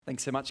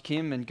Thanks so much,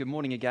 Kim, and good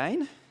morning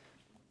again.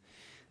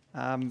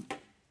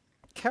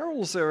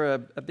 Carols are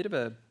a bit of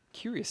a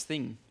curious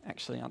thing,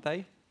 actually, aren't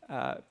they?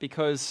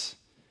 Because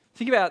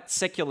think about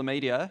secular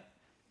media,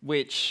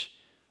 which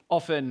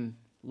often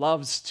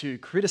loves to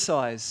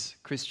criticise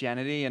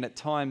Christianity and at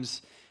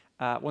times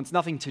wants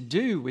nothing to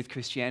do with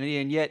Christianity,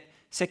 and yet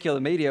secular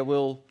media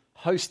will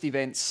host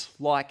events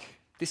like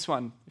this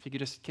one. If you could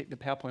just keep the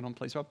PowerPoint on,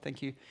 please, Rob.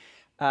 Thank you.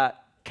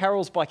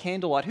 Carols by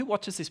Candlelight. Who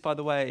watches this, by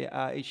the way,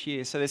 each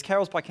year? So there's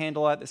Carols by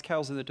Candlelight, there's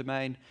Carols in the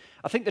Domain.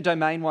 I think the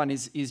Domain one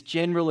is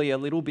generally a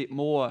little bit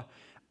more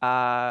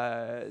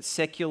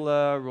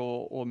secular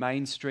or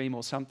mainstream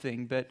or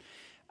something, but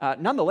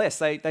nonetheless,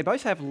 they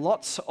both have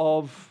lots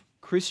of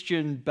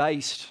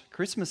Christian-based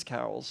Christmas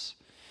carols.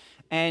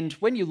 And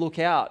when you look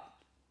out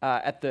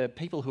at the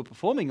people who are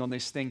performing on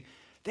this thing,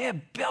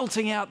 they're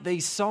belting out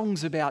these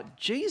songs about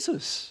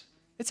Jesus.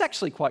 It's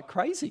actually quite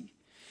crazy.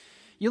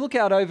 You look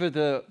out over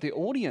the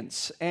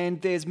audience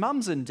and there's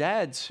mums and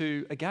dads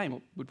who,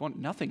 again, would want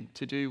nothing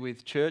to do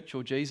with church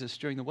or Jesus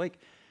during the week.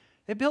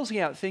 They're belting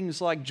out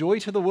things like, "Joy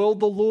to the world,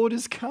 the Lord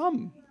has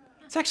come."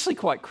 It's actually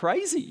quite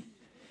crazy.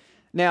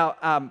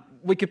 Now,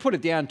 we could put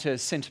it down to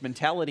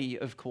sentimentality,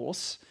 of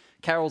course.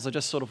 Carols are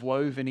just sort of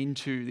woven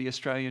into the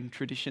Australian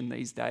tradition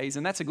these days,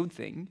 and that's a good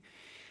thing.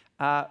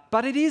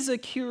 But it is a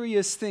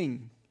curious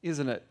thing,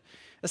 isn't it?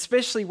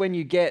 Especially when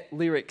you get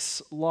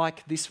lyrics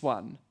like this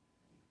one.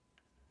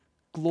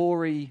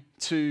 "Glory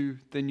to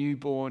the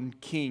newborn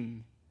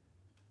King.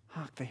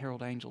 Hark the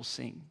herald angels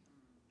sing."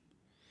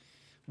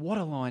 What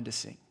a line to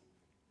sing.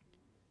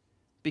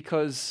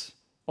 Because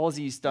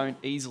Aussies don't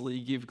easily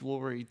give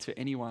glory to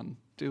anyone,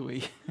 do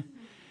we?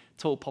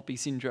 Tall poppy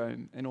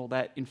syndrome and all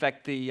that. In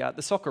fact, the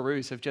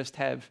Socceroos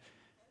have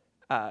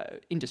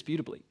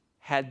indisputably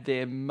had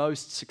their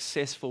most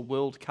successful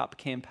World Cup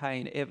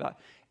campaign ever.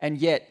 And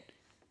yet,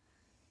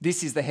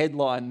 this is the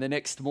headline the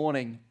next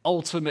morning: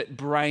 ultimate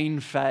brain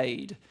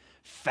fade.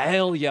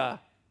 Failure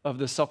of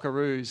the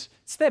Socceroos.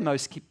 It's their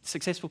most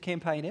successful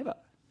campaign ever.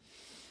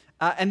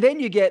 And then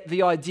you get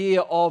the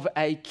idea of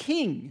a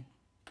king.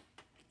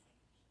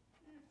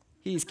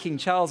 Here's King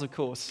Charles, of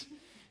course.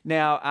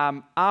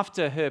 Now,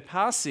 after her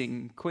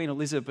passing, Queen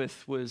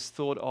Elizabeth was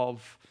thought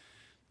of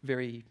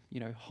very,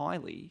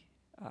 highly.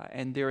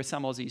 And there are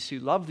some Aussies who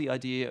love the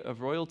idea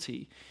of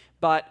royalty.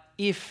 But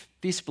if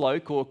this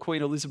bloke, or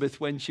Queen Elizabeth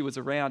when she was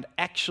around,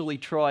 actually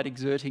tried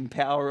exerting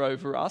power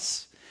over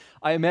us,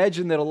 I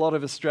imagine that a lot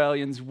of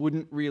Australians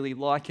wouldn't really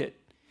like it.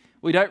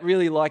 We don't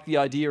really like the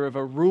idea of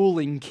a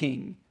ruling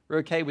king. We're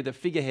okay with a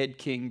figurehead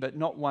king, but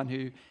not one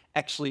who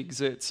actually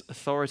exerts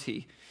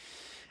authority.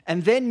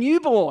 And then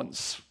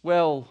newborns.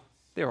 Well,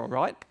 they're all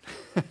right.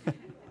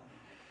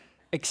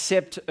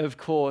 Except, of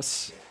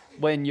course,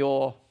 when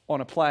you're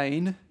on a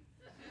plane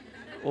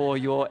or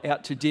you're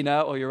out to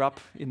dinner or you're up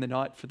in the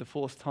night for the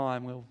fourth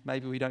time. Well,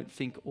 maybe we don't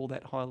think all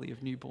that highly of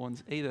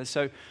newborns either.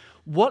 So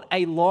what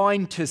a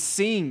line to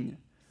sing.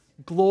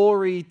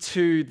 Glory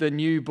to the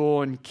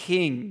newborn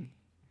King.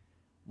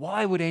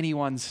 Why would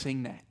anyone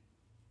sing that?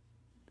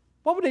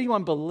 Why would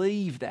anyone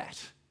believe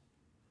that?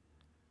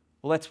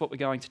 Well, that's what we're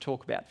going to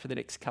talk about for the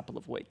next couple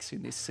of weeks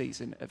in this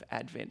season of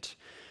Advent.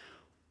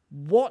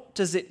 What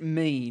does it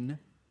mean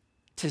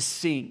to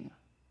sing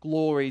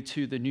glory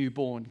to the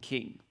newborn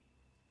King?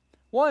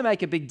 Why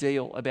make a big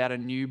deal about a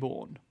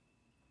newborn?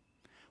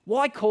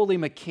 Why call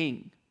him a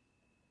king?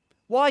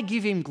 Why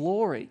give him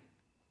glory?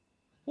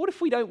 What if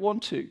we don't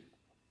want to?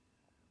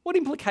 What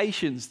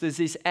implications does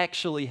this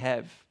actually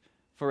have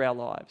for our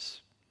lives?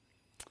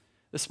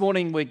 This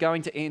morning we're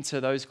going to answer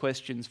those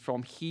questions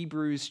from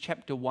Hebrews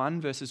chapter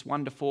 1, verses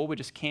 1 to 4. We're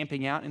just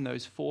camping out in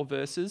those 4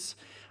 verses.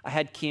 I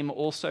had Kim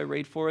also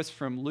read for us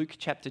from Luke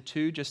chapter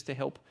 2 just to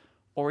help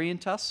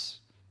orient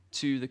us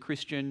to the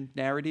Christian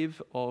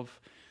narrative of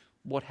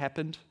what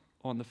happened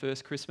on the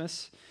first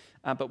Christmas.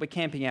 But we're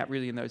camping out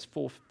really in those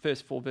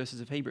first 4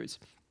 verses of Hebrews.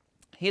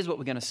 Here's what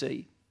we're going to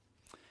see.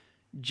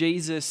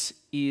 Jesus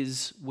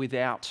is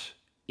without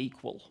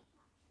equal.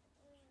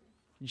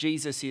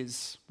 Jesus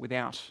is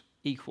without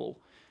equal.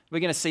 We're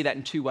going to see that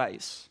in 2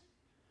 ways.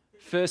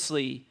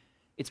 Firstly,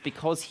 it's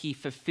because he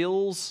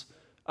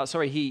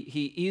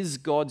is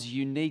God's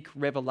unique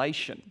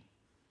revelation.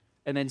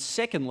 And then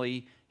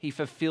secondly, he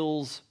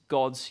fulfills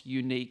God's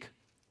unique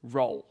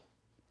role.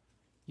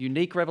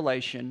 Unique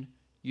revelation,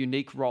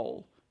 unique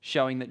role,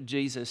 showing that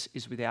Jesus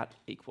is without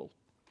equal.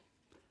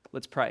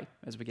 Let's pray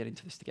as we get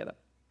into this together.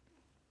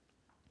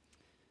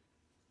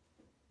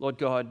 Lord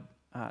God,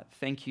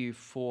 thank you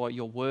for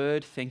your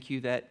word. Thank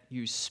you that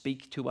you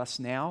speak to us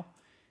now.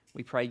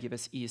 We pray, give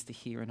us ears to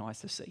hear and eyes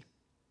to see.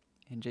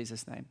 In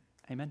Jesus' name,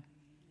 amen.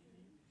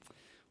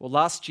 Well,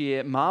 last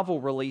year, Marvel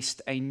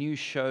released a new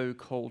show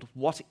called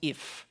What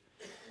If?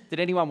 Did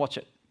anyone watch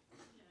it?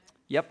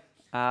 Yep.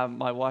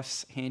 My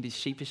wife's hand is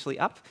sheepishly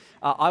up.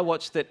 I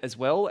watched it as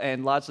well,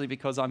 and largely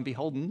because I'm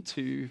beholden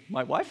to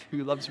my wife,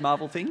 who loves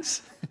Marvel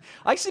things.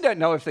 I actually don't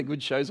know if they're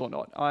good shows or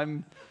not.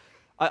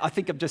 I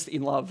think I'm just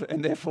in love,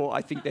 and therefore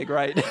I think they're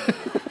great.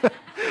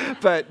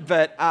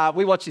 but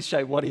we watched this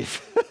show, What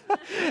If?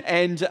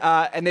 And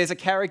there's a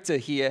character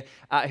here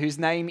whose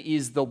name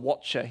is the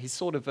Watcher. He's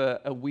sort of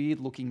a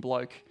weird-looking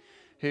bloke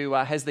who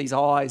has these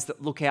eyes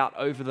that look out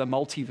over the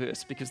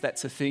multiverse, because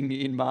that's a thing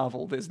in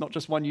Marvel. There's not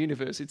just one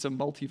universe, it's a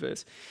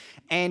multiverse.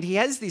 And he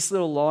has this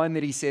little line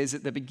that he says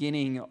at the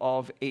beginning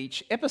of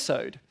each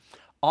episode: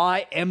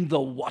 "I am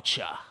the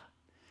Watcher,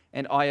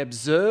 and I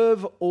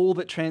observe all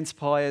that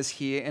transpires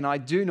here, and I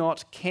do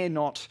not,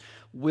 cannot,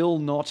 will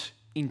not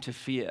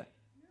interfere."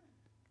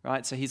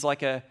 Right? So he's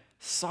like a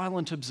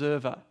silent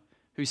observer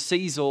who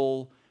sees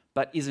all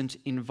but isn't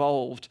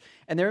involved.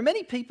 And there are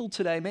many people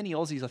today, many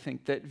Aussies I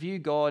think, that view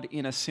God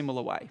in a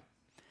similar way.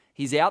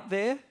 He's out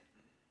there,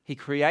 he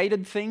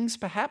created things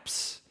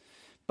perhaps,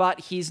 but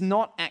he's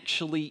not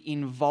actually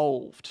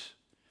involved,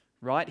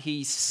 right?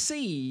 He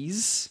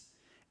sees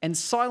and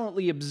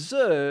silently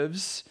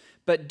observes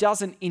but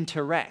doesn't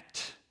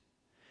interact.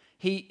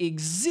 He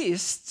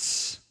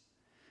exists,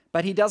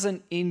 but he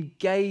doesn't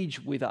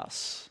engage with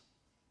us.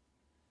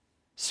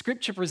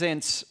 Scripture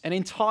presents an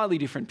entirely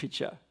different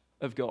picture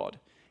of God.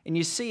 And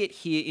you see it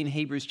here in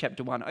Hebrews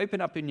chapter 1.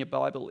 Open up in your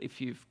Bible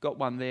if you've got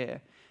one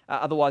there.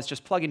 Otherwise,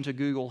 just plug into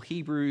Google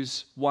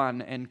Hebrews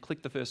 1 and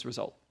click the first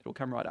result. It'll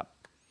come right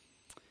up.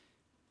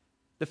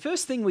 The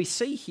first thing we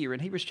see here in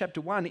Hebrews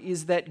chapter 1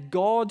 is that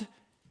God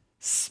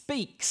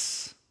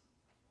speaks.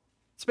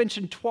 It's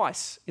mentioned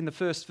twice in the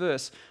first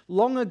verse.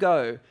 Long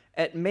ago,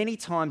 at many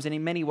times and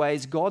in many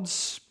ways, God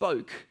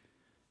spoke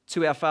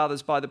to our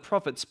fathers by the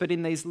prophets, but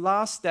in these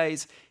last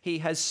days, he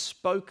has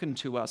spoken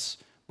to us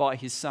by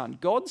his Son.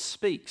 God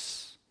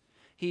speaks.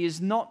 He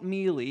is not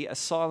merely a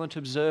silent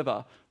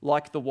observer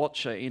like the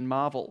Watcher in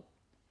Marvel.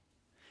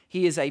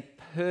 He is a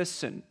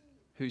person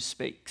who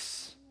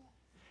speaks.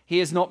 He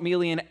is not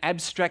merely an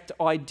abstract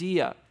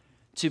idea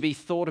to be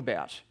thought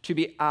about, to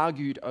be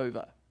argued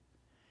over.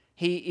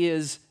 He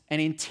is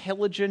an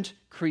intelligent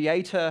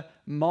creator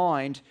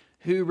mind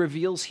who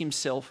reveals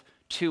himself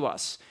to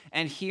us.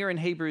 And here in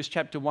Hebrews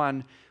chapter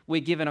 1, we're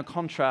given a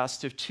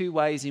contrast of two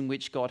ways in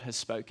which God has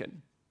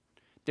spoken.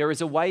 There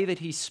is a way that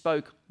he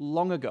spoke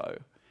long ago,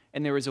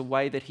 and there is a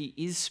way that he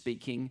is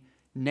speaking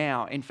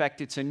now. In fact,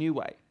 it's a new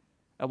way,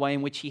 a way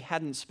in which he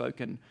hadn't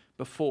spoken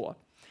before.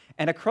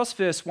 And across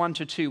verse 1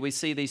 to 2, we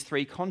see these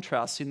three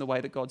contrasts in the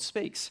way that God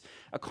speaks.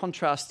 A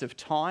contrast of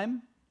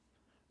time,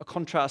 a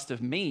contrast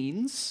of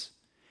means,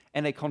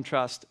 and a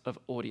contrast of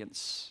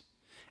audience.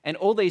 And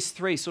all these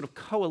three sort of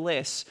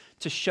coalesce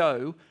to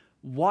show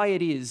why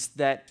it is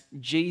that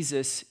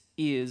Jesus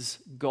is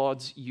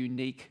God's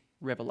unique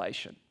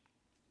revelation.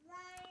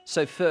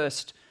 So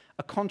first,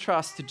 a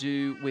contrast to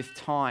do with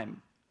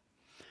time.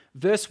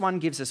 Verse 1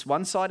 gives us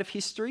one side of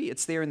history.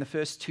 It's there in the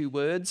first two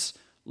words,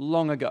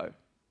 long ago.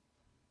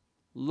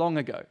 Long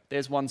ago.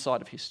 There's one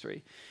side of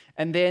history.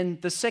 And then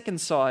the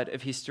second side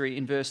of history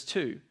in verse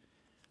 2.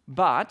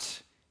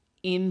 But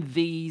in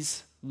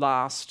these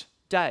last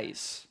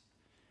days.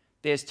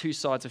 There's two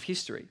sides of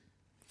history.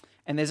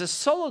 And there's a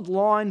solid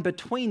line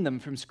between them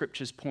from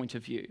Scripture's point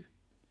of view.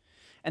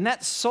 And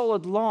that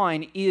solid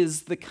line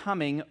is the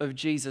coming of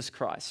Jesus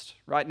Christ.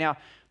 Right now,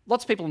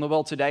 lots of people in the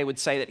world today would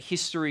say that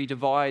history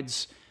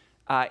divides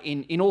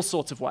in all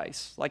sorts of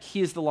ways. Like,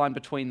 here's the line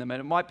between them. And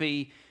it might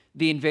be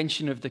the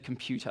invention of the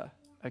computer,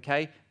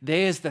 okay?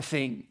 There's the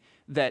thing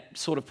that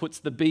sort of puts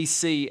the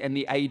BC and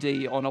the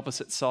AD on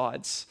opposite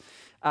sides.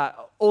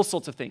 All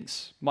sorts of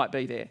things might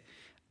be there.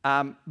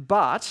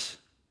 But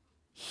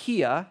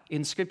here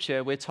in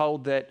Scripture, we're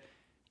told that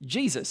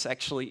Jesus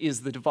actually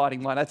is the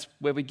dividing line. That's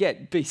where we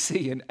get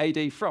BC and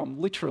AD from,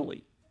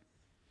 literally.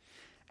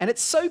 And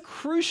it's so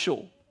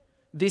crucial,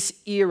 this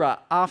era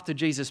after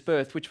Jesus'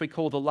 birth, which we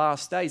call the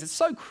last days. It's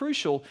so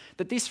crucial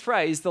that this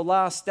phrase, the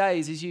last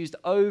days, is used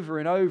over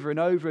and over and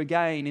over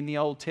again in the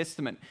Old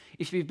Testament.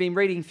 If you've been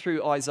reading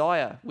through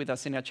Isaiah with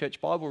us in our church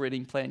Bible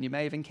reading plan, you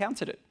may have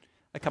encountered it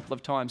a couple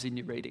of times in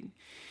your reading.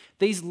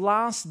 These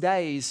last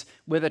days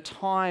were the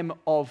time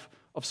of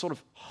sort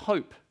of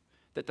hope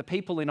that the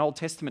people in Old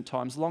Testament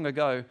times, long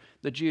ago,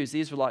 the Jews, the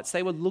Israelites,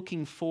 they were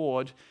looking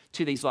forward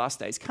to these last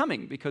days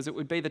coming, because it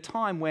would be the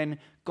time when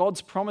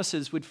God's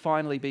promises would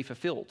finally be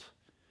fulfilled.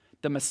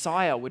 The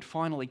Messiah would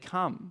finally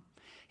come.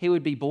 He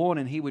would be born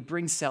and he would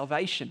bring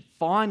salvation.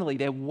 Finally,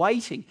 they're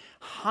waiting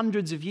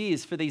hundreds of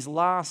years for these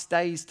last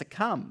days to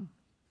come.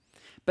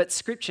 But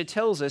Scripture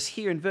tells us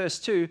here in verse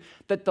 2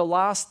 that the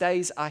last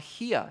days are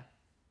here.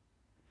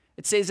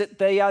 It says that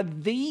they are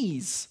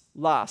these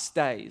last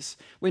days.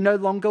 We're no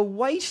longer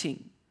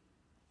waiting.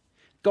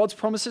 God's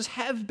promises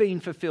have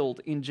been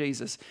fulfilled in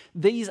Jesus.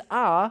 These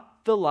are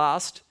the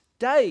last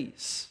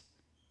days.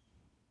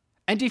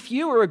 And if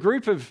you were a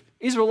group of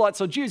Israelites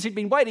or Jews who'd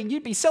been waiting,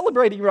 you'd be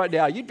celebrating right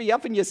now. You'd be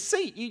up in your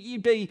seat.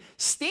 You'd be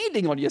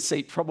standing on your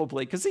seat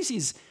probably, because this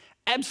is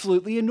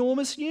absolutely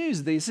enormous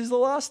news. This is the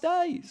last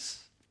days.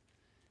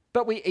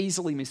 But we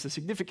easily miss the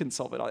significance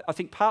of it. I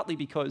think partly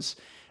because,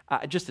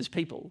 just as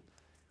people,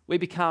 we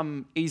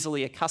become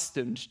easily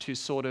accustomed to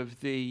sort of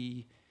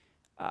the,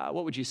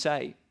 what would you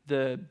say,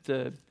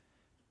 the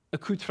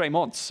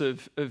accoutrements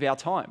of our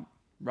time,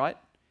 right?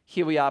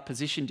 Here we are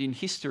positioned in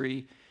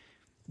history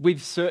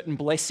with certain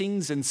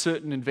blessings and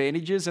certain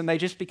advantages, and they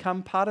just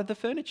become part of the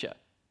furniture.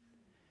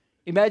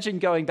 Imagine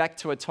going back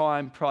to a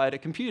time prior to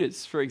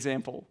computers, for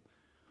example,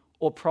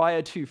 or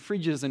prior to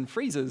fridges and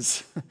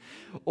freezers,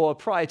 or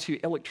prior to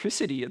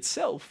electricity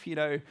itself.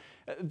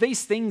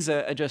 These things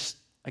are just,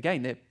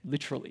 again, they're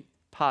literally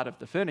part of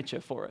the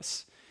furniture for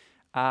us.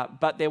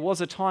 But there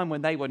was a time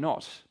when they were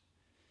not.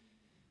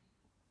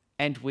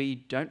 And we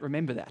don't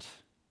remember that.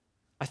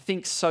 I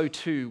think so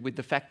too with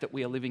the fact that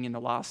we are living in the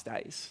last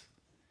days.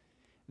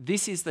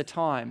 This is the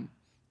time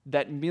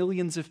that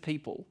millions of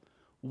people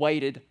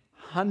waited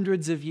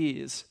hundreds of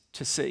years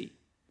to see.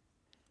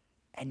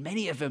 And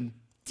many of them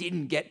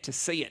didn't get to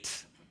see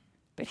it.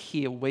 But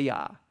here we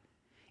are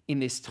in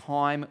this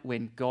time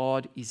when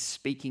God is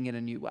speaking in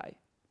a new way.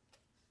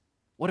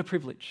 What a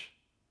privilege.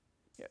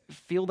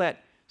 Feel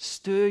that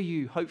stir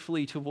you,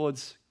 hopefully,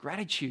 towards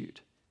gratitude.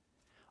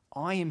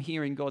 I am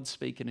hearing God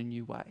speak in a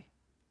new way.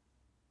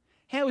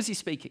 How is he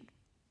speaking?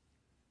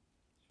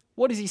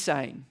 What is he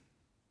saying?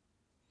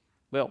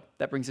 Well,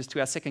 that brings us to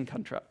our second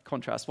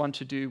contrast, one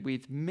to do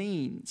with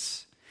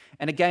means.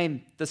 And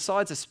again, the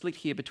sides are split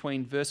here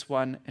between verse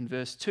 1 and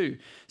verse 2.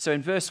 So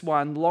in verse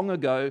 1, long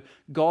ago,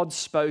 God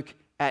spoke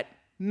at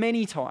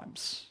many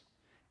times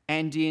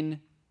and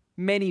in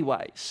many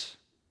ways,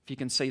 if you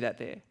can see that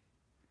there.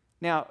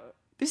 Now,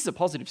 this is a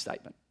positive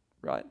statement,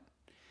 right?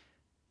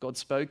 God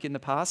spoke in the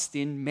past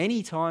in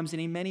many times and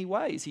in many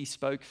ways. He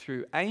spoke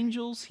through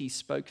angels, he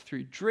spoke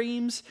through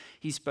dreams,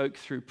 he spoke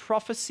through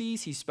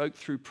prophecies, he spoke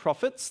through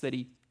prophets that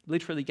he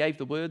literally gave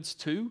the words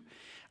to.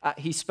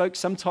 He spoke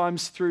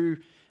sometimes through,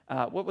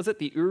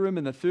 the Urim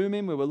and the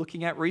Thummim we were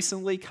looking at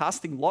recently,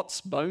 casting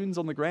Lot's bones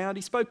on the ground.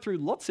 He spoke through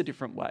lots of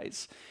different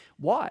ways.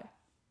 Why?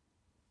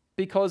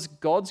 Because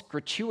God's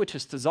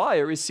gratuitous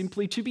desire is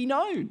simply to be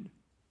known.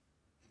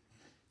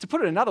 To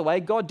put it another way,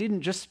 God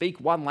didn't just speak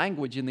one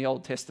language in the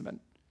Old Testament.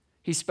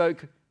 He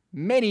spoke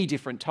many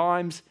different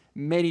times,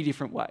 many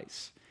different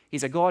ways.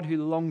 He's a God who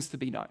longs to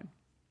be known.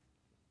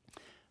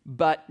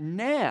 But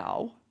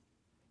now,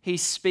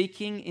 he's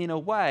speaking in a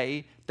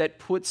way that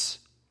puts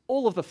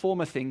all of the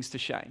former things to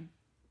shame,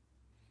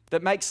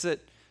 that makes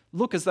it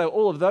look as though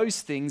all of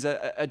those things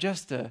are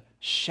just a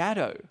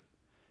shadow.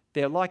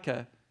 They're like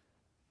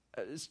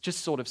it's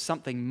just sort of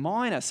something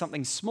minor,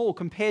 something small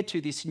compared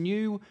to this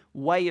new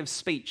way of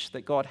speech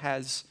that God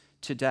has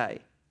today.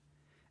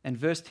 And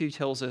verse 2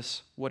 tells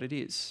us what it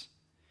is.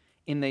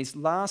 In these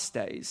last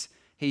days,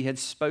 he had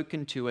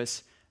spoken to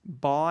us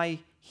by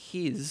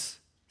his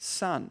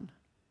Son.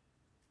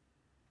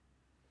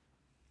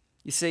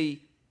 You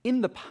see,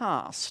 in the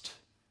past,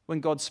 when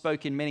God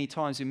spoke in many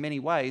times, in many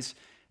ways,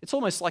 it's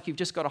almost like you've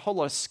just got a whole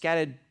lot of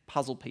scattered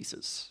puzzle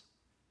pieces.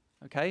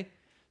 Okay?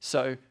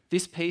 So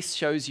this piece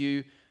shows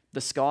you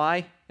the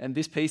sky, and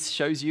this piece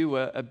shows you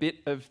a bit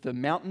of the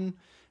mountain,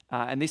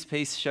 and this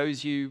piece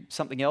shows you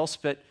something else,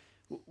 but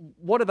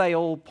what are they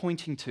all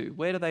pointing to?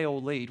 Where do they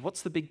all lead?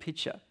 What's the big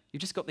picture?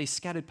 You've just got these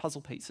scattered puzzle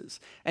pieces.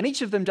 And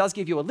each of them does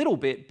give you a little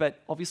bit,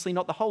 but obviously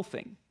not the whole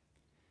thing.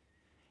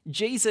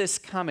 Jesus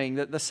coming,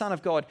 the Son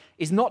of God,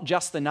 is not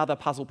just another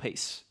puzzle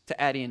piece to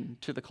add in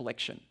to the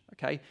collection,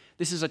 okay?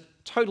 This is a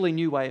totally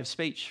new way of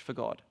speech for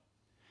God.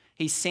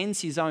 He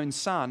sends his own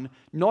Son,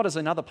 not as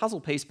another puzzle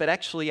piece, but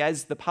actually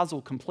as the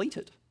puzzle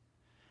completed.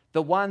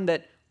 The one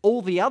that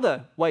all the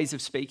other ways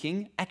of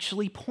speaking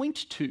actually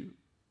point to.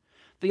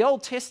 The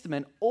Old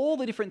Testament, all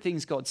the different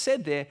things God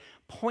said there,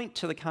 point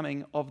to the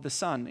coming of the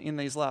Son in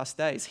these last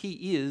days.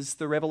 He is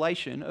the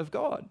revelation of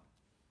God.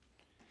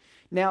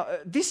 Now,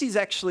 this is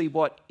actually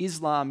what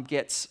Islam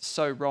gets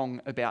so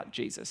wrong about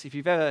Jesus. If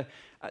you've ever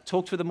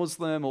talked with a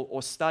Muslim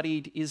or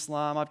studied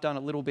Islam, I've done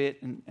a little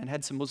bit and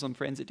had some Muslim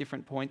friends at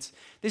different points,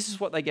 this is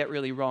what they get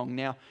really wrong.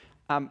 Now,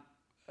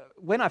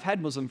 when I've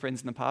had Muslim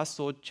friends in the past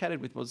or chatted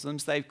with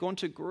Muslims, they've gone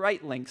to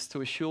great lengths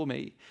to assure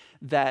me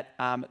that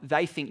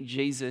they think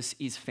Jesus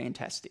is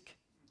fantastic,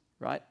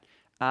 right?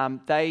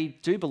 They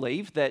do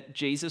believe that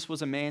Jesus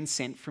was a man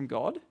sent from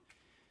God.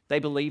 They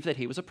believe that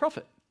he was a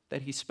prophet,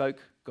 that he spoke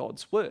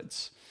God's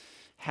words.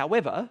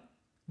 However,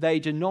 they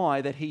deny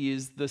that he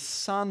is the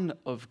Son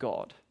of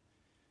God.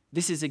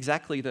 This is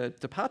exactly the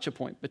departure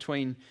point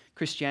between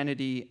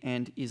Christianity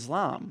and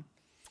Islam.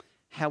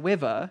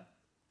 However,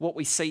 what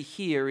we see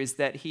here is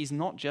that he's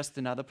not just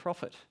another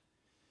prophet.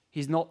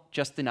 He's not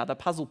just another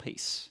puzzle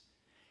piece.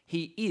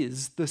 He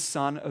is the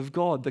Son of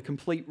God, the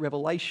complete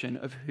revelation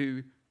of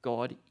who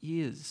God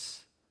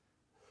is.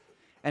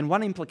 And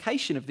one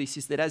implication of this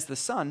is that as the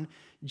Son,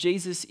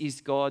 Jesus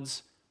is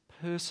God's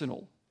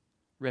personal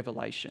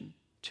revelation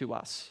to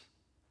us.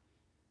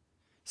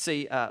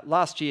 See,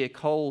 last year,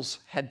 Coles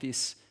had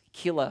this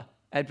killer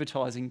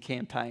advertising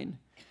campaign.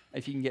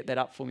 If you can get that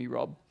up for me,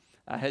 Rob.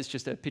 Has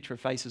just a picture of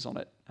faces on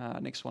it.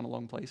 Next one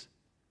along, please.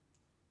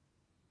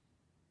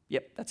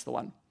 Yep, that's the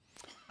one.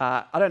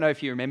 I don't know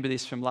if you remember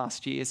this from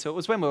last year. So it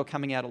was when we were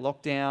coming out of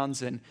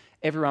lockdowns and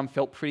everyone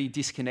felt pretty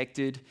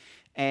disconnected.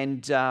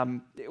 And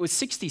it was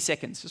 60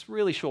 seconds, just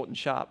really short and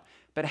sharp.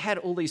 But it had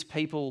all these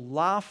people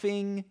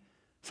laughing,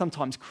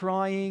 sometimes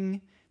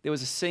crying. There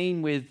was a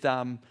scene with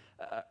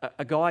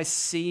a guy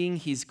seeing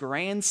his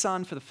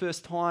grandson for the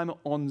first time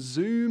on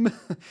Zoom.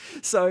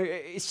 So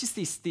it's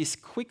just this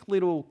quick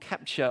little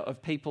capture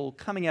of people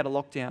coming out of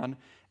lockdown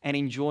and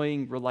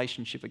enjoying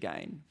relationship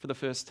again for the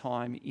first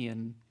time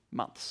in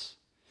months.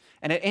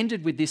 And it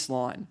ended with this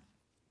line: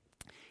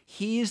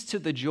 "Here's to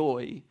the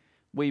joy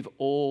we've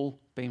all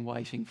been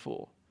waiting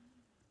for."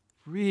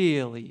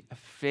 Really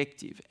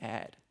effective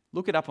ad.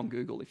 Look it up on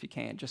Google if you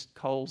can, just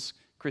Coles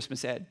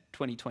Christmas ad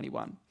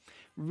 2021.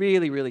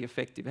 Really, really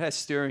effective. It has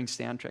stirring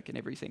soundtrack and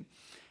everything.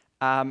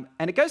 And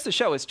it goes to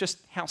show us just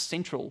how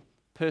central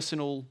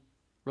personal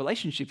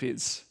relationship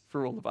is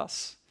for all of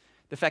us.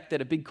 The fact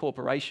that a big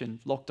corporation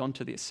locked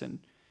onto this and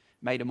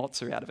made a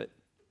mozza out of it.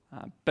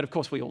 But of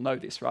course we all know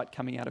this, right?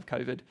 Coming out of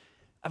COVID.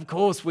 Of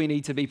course we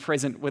need to be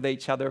present with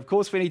each other. Of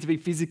course we need to be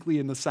physically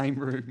in the same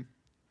room.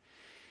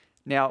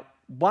 Now,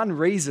 one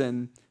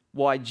reason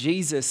why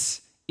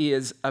Jesus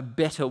is a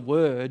better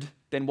word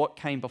than what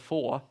came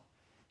before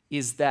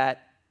is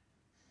that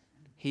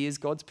he is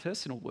God's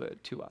personal word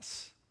to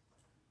us.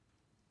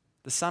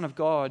 The Son of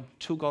God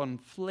took on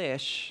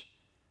flesh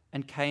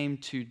and came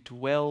to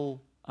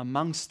dwell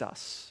amongst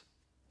us.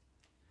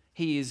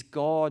 He is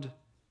God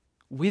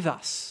with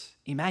us,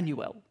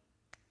 Emmanuel.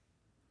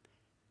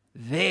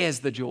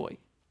 There's the joy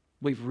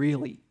we've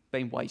really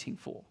been waiting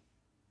for.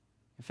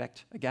 In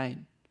fact,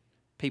 again,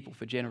 people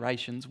for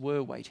generations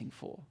were waiting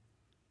for.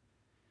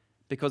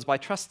 Because by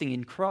trusting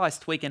in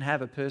Christ, we can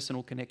have a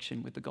personal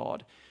connection with the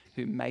God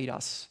who made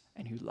us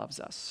and who loves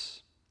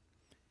us.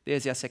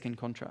 There's our second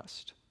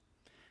contrast.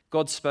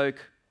 God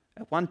spoke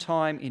at one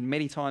time, in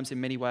many times, in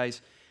many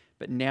ways,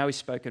 but now he's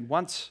spoken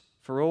once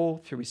for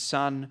all through his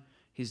Son,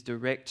 his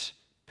direct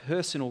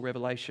personal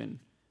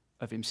revelation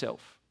of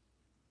himself.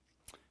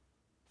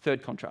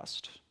 Third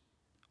contrast,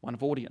 one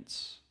of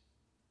audience.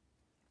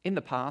 In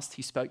the past,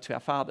 he spoke to our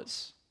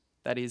fathers,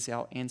 that is,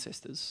 our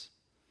ancestors.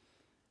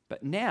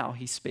 But now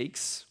he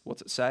speaks,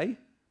 what's it say?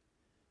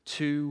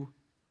 To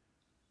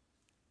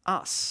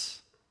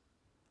us.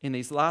 In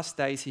these last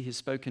days, he has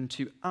spoken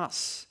to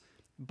us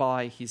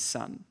by his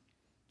Son.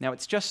 Now,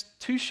 it's just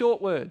two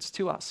short words,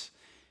 to us.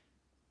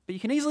 But you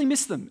can easily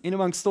miss them in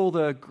amongst all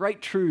the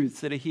great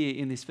truths that are here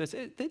in this verse.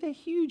 They're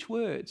huge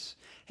words.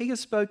 He has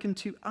spoken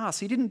to us.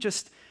 He didn't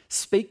just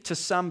speak to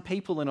some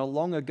people in a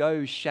long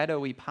ago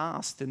shadowy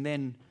past and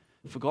then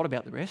forgot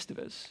about the rest of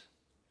us.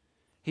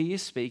 He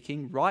is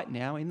speaking right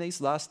now in these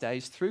last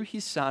days through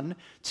his Son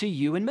to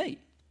you and me.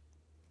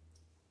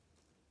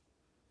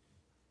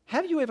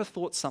 Have you ever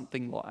thought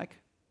something like,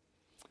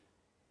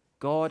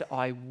 God,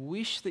 I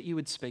wish that you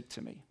would speak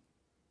to me.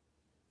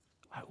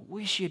 I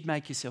wish you'd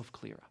make yourself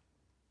clearer.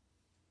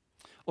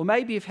 Or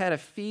maybe you've had a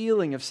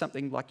feeling of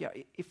something like, yeah,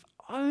 if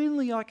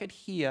only I could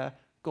hear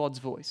God's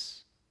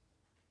voice.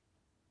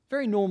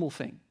 Very normal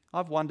thing.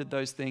 I've wondered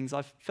those things.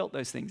 I've felt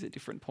those things at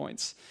different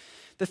points.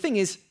 The thing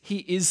is, he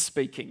is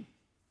speaking.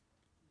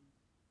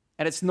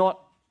 And it's not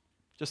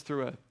just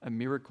through a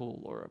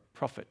miracle or a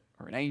prophet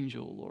or an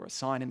angel or a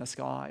sign in the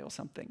sky or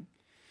something.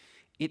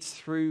 It's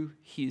through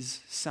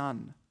his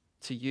Son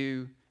to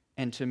you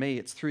and to me.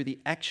 It's through the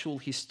actual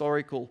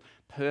historical,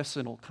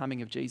 personal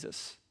coming of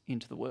Jesus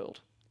into the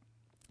world.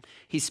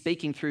 He's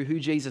speaking through who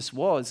Jesus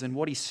was and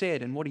what he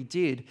said and what he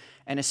did,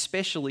 and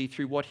especially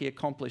through what he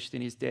accomplished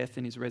in his death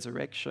and his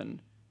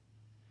resurrection.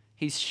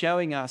 He's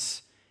showing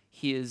us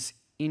his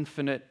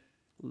infinite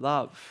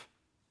love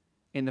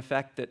in the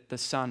fact that the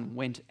Son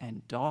went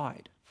and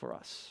died for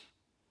us.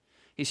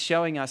 He's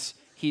showing us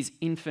his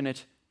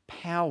infinite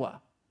power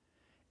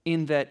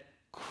in that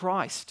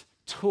Christ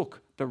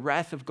took the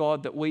wrath of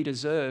God that we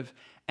deserve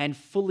and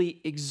fully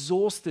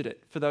exhausted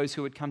it for those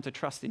who had come to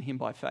trust in him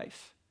by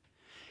faith.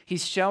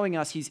 He's showing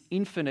us his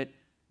infinite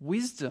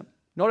wisdom,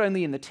 not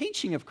only in the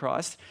teaching of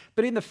Christ,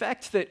 but in the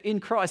fact that in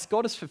Christ,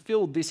 God has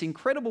fulfilled this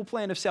incredible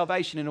plan of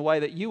salvation in a way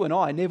that you and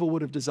I never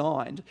would have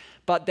designed,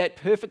 but that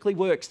perfectly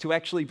works to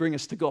actually bring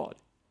us to God.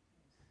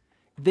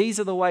 These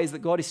are the ways that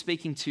God is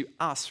speaking to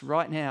us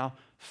right now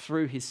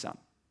through his Son.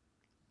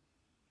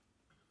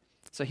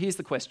 So here's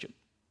the question.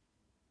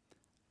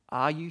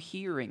 Are you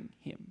hearing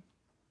him?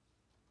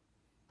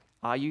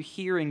 Are you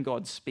hearing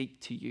God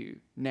speak to you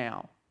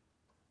now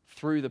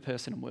through the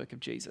person and work of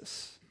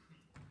Jesus?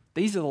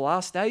 These are the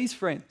last days,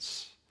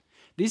 friends.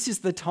 This is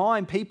the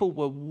time people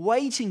were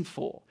waiting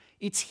for.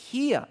 It's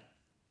here.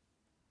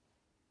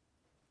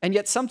 And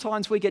yet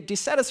sometimes we get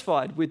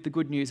dissatisfied with the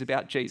good news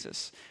about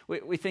Jesus.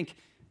 We think,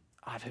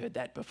 I've heard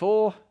that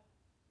before.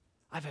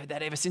 I've heard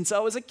that ever since I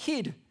was a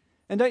kid.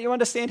 And don't you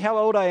understand how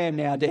old I am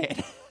now,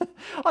 Dad?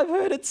 I've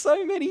heard it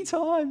so many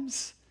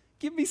times.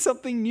 Give me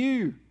something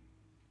new.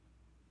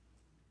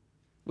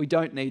 We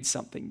don't need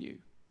something new.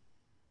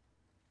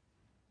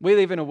 We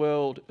live in a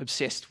world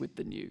obsessed with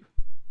the new.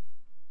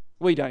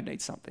 We don't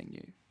need something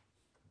new.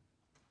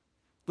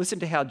 Listen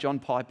to how John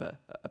Piper,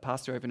 a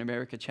pastor over in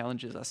America,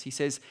 challenges us. He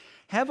says,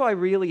 have I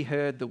really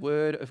heard the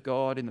word of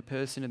God in the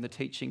person and the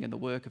teaching and the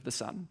work of the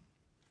Son?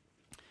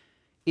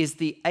 Is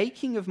the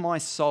aching of my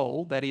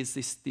soul, that is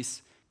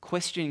this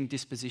questioning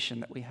disposition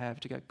that we have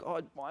to go,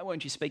 God, why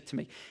won't you speak to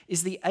me?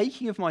 Is the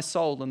aching of my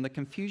soul and the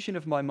confusion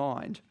of my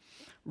mind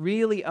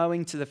really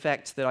owing to the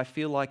fact that I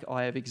feel like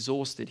I have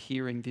exhausted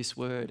hearing this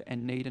word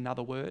and need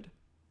another word?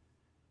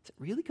 Is it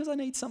really because I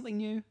need something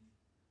new?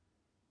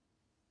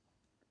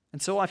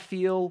 And so I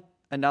feel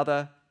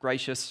another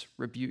gracious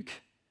rebuke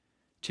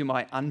to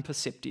my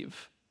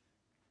unperceptive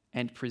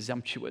and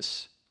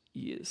presumptuous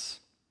ears.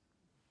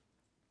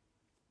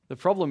 The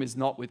problem is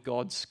not with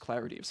God's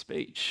clarity of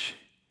speech.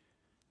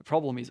 The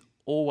problem is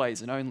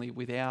always and only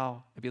with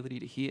our ability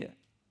to hear.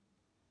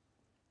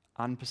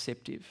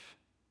 Unperceptive,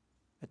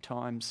 at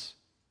times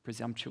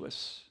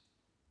presumptuous.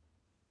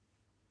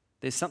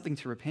 There's something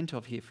to repent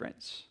of here,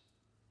 friends.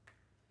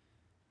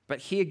 But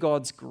hear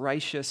God's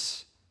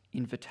gracious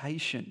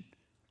invitation.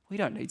 We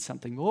don't need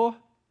something more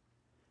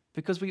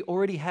because we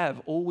already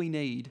have all we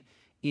need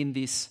in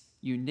this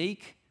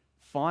unique,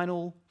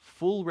 final,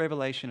 full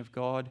revelation of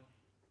God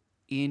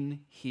in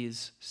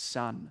his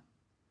Son,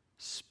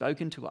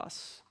 spoken to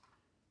us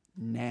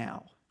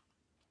now.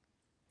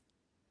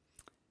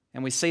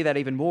 And we see that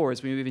even more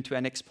as we move into our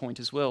next point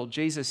as well.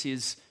 Jesus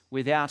is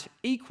without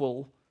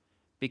equal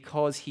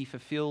because he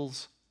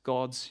fulfills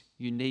God's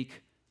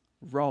unique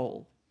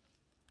role.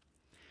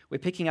 We're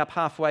picking up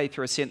halfway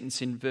through a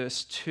sentence in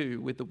verse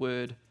 2 with the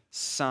word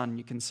Son.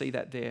 You can see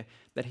that there,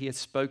 that he has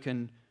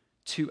spoken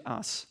to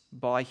us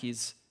by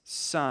his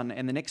Son.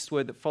 And the next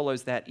word that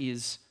follows that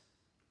is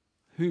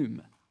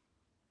whom.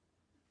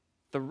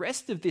 The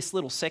rest of this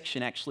little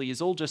section actually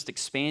is all just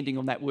expanding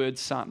on that word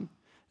Son.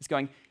 It's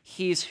going,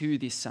 here's who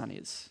this Son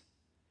is.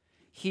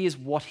 Here's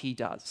what he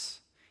does.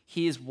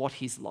 Here's what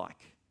he's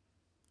like.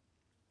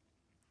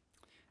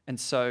 And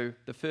so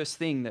the first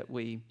thing that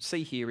we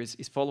see here is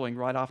following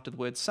right after the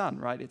word Son,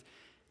 right?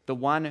 The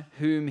one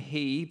whom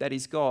he, that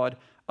is God,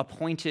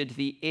 appointed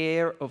the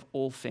heir of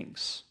all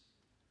things.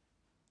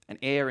 An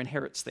heir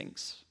inherits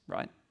things,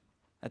 right?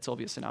 That's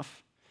obvious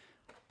enough.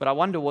 But I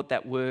wonder what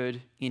that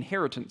word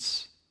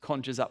inheritance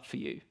conjures up for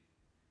you.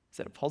 Is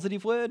that a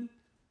positive word?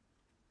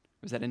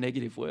 Or is that a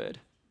negative word?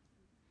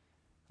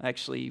 I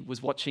actually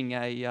was watching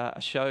a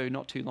show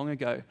not too long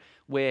ago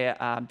where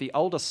the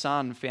older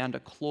son found a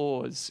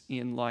clause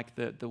in like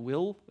the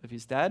will of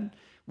his dad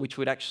which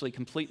would actually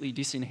completely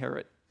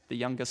disinherit the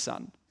younger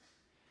son.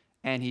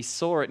 And he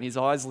saw it and his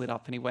eyes lit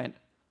up and he went,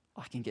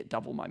 I can get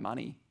double my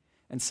money.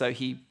 And so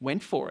he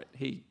went for it.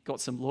 He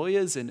got some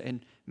lawyers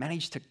and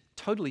managed to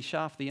totally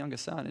shaft the younger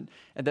son.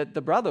 And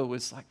the brother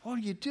was like, what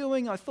are you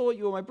doing? I thought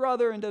you were my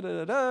brother and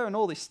da-da-da-da and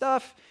all this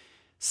stuff.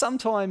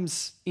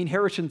 Sometimes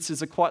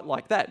inheritances are quite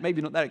like that.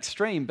 Maybe not that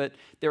extreme, but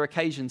there are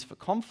occasions for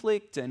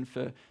conflict and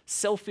for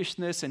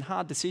selfishness and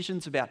hard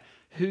decisions about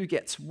who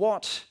gets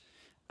what.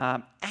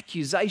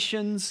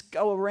 Accusations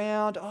go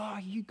around. Oh,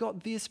 you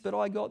got this, but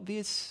I got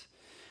this.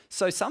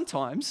 So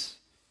sometimes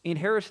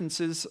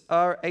inheritances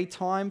are a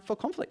time for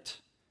conflict.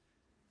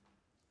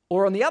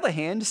 Or on the other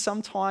hand,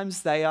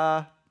 sometimes they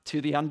are to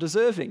the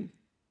undeserving.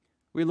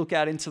 We look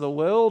out into the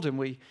world and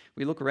we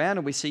look around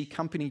and we see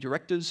company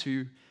directors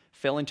who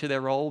fell into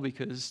their role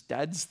because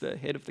dad's the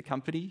head of the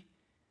company.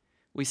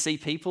 We see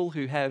people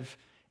who have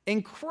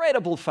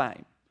incredible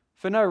fame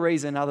for no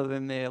reason other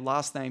than their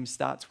last name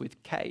starts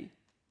with K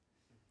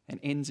and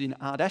ends in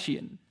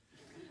Ardashian.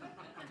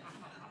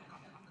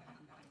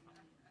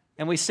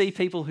 And we see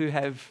people who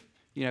have,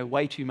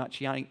 way too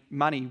much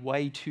money,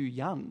 way too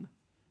young.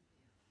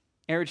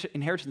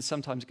 Inheritance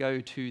sometimes go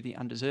to the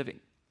undeserving.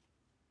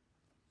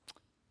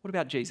 What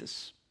about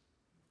Jesus?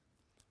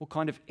 What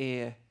kind of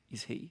heir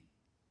is he?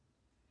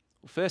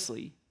 Well,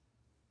 firstly,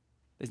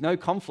 there's no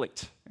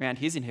conflict around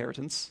his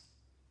inheritance.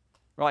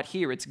 Right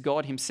here, it's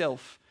God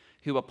himself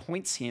who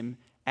appoints him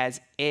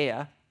as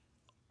heir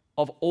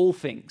of all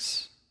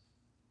things.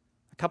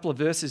 A couple of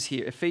verses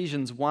here,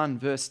 Ephesians 1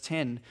 verse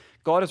 10.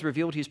 God has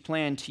revealed his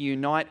plan to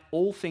unite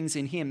all things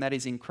in him, that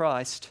is in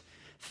Christ,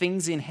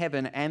 things in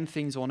heaven and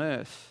things on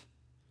earth.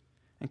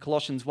 And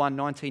Colossians 1,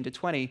 19 to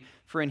 20,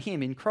 for in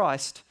him, in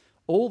Christ,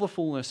 all the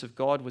fullness of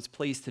God was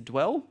pleased to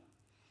dwell,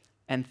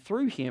 and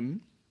through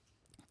him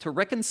to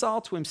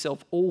reconcile to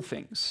himself all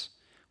things,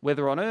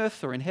 whether on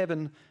earth or in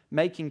heaven,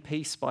 making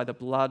peace by the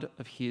blood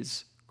of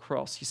his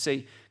cross. You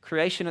see,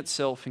 creation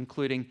itself,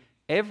 including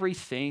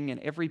everything and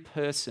every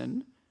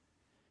person,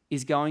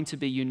 is going to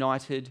be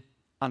united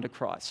under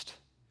Christ.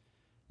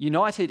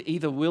 United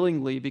either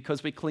willingly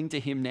because we cling to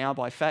him now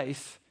by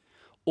faith,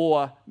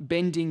 or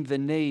bending the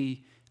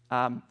knee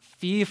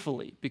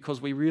fearfully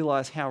because we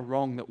realize how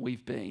wrong that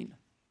we've been.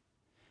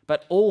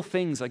 But all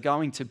things are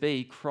going to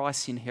be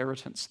Christ's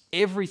inheritance.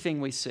 Everything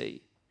we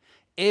see,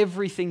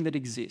 everything that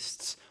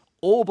exists,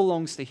 all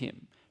belongs to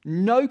him.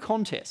 No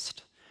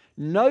contest,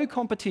 no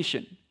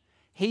competition.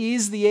 He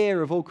is the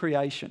heir of all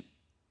creation.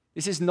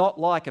 This is not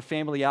like a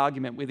family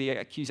argument where the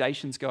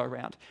accusations go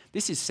around.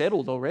 This is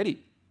settled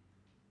already.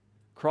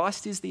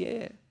 Christ is the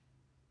heir.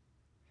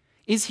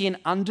 Is he an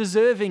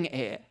undeserving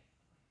heir,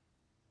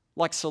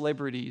 like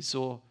celebrities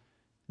or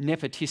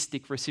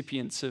nepotistic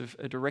recipients of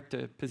a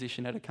director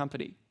position at a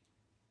company?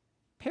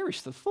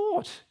 Perish the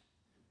thought.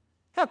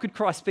 How could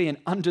Christ be an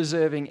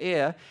undeserving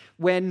heir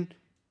when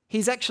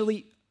he's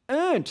actually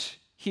earned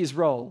his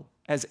role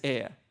as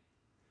heir?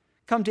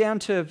 Come down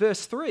to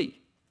verse 3.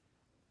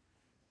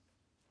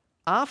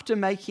 After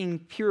making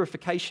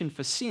purification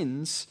for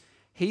sins,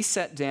 he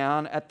sat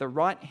down at the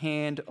right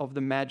hand of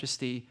the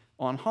Majesty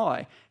on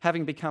high,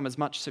 having become as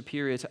much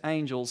superior to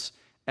angels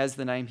as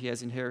the name he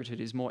has inherited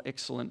is more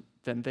excellent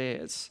than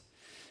theirs.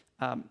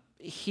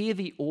 Hear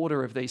the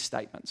order of these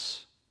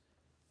statements.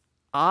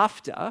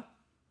 After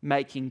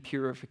making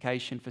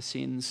purification for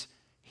sins,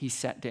 he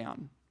sat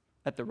down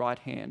at the right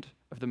hand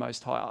of the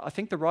Most High. I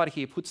think the writer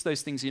here puts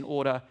those things in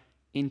order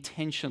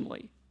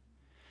intentionally.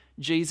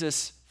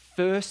 Jesus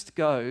first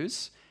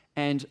goes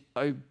and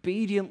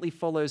obediently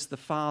follows the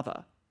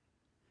Father,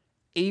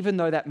 even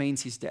though that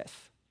means his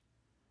death,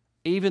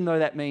 even though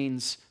that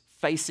means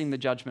facing the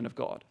judgment of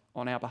God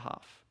on our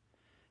behalf.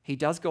 He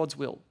does God's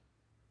will.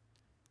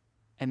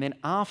 And then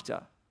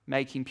after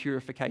making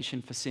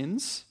purification for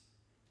sins,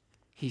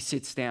 he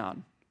sits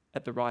down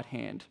at the right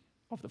hand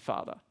of the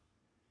Father.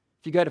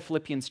 If you go to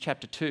Philippians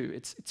chapter 2,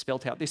 it's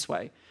spelt out this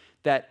way,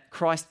 that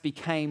Christ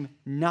became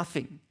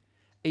nothing,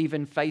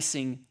 even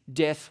facing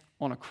death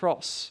on a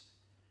cross.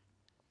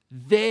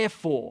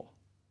 Therefore,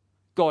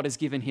 God has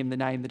given him the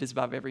name that is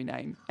above every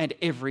name, and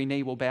every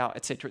knee will bow,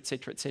 etc.,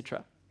 etc.,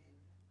 etc.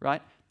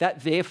 Right?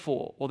 That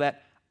therefore, or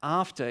that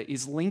after,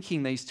 is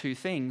linking these two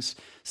things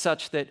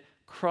such that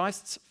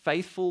Christ's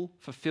faithful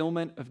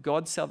fulfillment of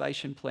God's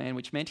salvation plan,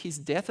 which meant his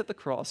death at the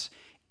cross,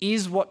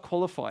 is what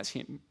qualifies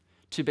him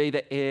to be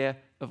the heir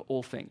of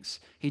all things.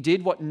 He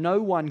did what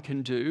no one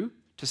can do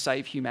to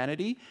save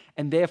humanity,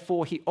 and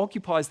therefore he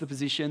occupies the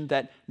position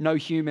that no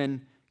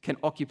human can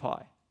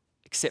occupy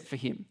except for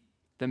him,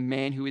 the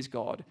man who is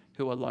God,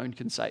 who alone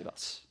can save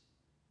us.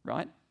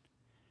 Right?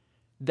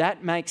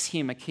 That makes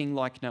him a king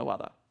like no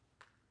other.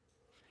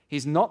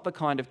 He's not the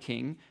kind of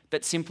king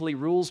that simply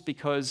rules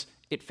because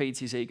it feeds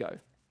his ego.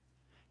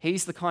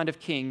 He's the kind of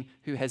king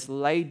who has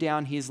laid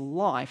down his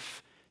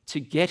life to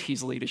get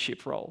his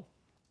leadership role.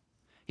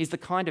 He's the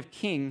kind of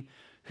king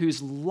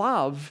whose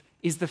love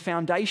is the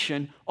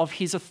foundation of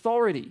his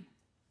authority.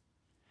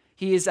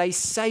 He is a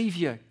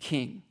savior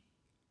king.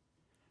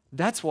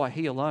 That's why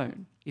he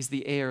alone is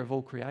the heir of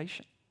all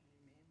creation.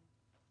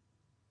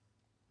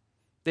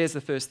 There's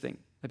the first thing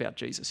about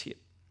Jesus here,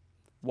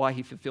 why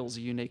he fulfills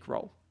a unique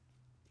role.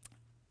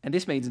 And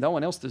this means no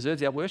one else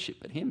deserves our worship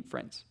but him,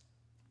 friends.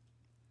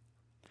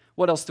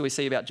 What else do we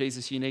see about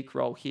Jesus' unique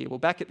role here? Well,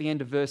 back at the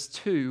end of verse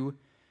 2,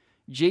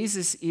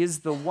 Jesus is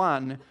the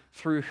one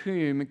through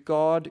whom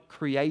God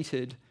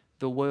created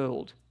the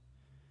world.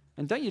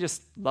 And don't you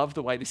just love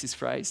the way this is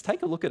phrased?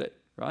 Take a look at it,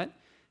 right?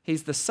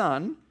 He's the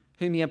Son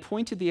whom he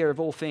appointed the heir of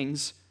all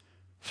things,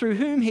 through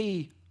whom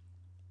he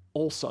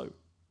also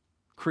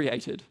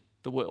created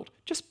the world.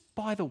 Just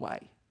by the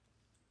way,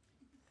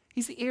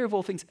 he's the heir of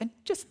all things. And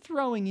just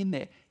throwing in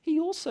there, he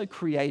also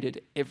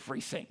created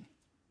everything.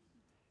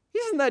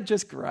 Isn't that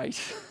just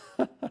great?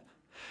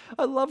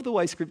 I love the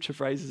way Scripture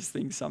phrases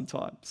things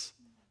sometimes.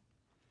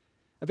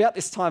 About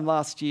this time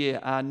last year,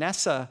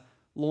 NASA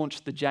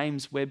launched the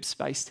James Webb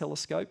Space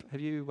Telescope.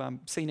 Have you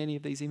seen any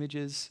of these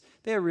images?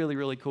 They're really,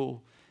 really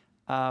cool.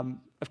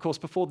 Of course,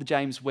 before the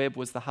James Webb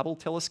was the Hubble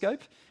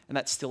telescope, and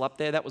that's still up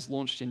there. That was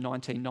launched in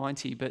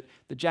 1990, but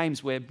the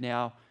James Webb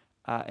now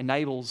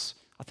enables,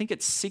 I think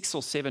it's 6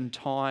 or 7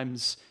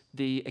 times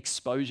the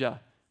exposure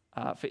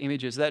for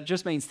images. That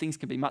just means things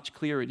can be much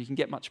clearer and you can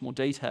get much more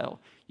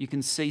detail. You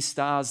can see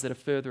stars that are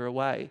further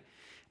away.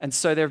 And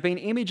so there have been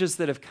images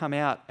that have come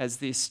out as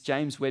this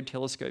James Webb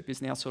telescope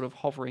is now sort of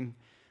hovering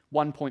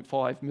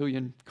 1.5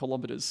 million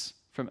kilometres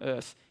from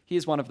Earth.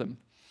 Here's one of them.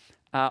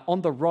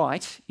 On the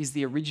right is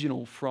the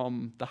original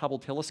from the Hubble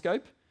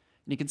telescope.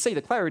 And you can see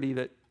the clarity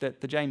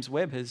that the James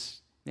Webb has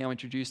now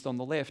introduced on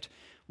the left.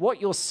 What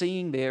you're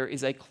seeing there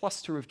is a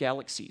cluster of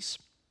galaxies.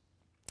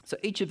 So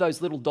each of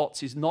those little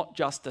dots is not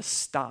just a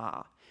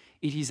star.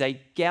 It is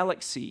a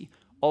galaxy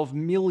of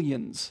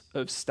millions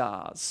of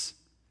stars.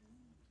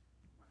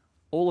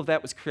 All of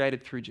that was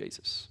created through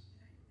Jesus.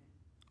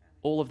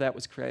 All of that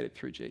was created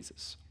through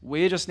Jesus.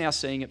 We're just now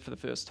seeing it for the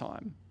first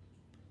time.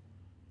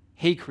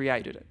 He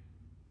created it.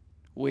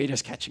 We're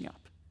just catching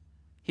up.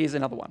 Here's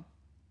another one.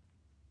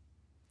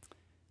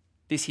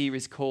 This here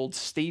is called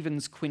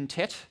Stephen's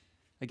Quintet.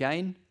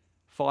 Again,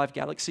 5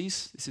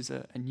 galaxies. This is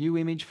a new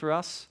image for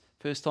us.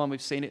 First time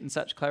we've seen it in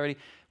such clarity.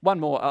 One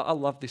more, I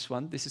love this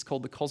one. This is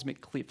called the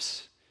Cosmic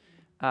Cliffs.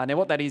 Now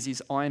what that is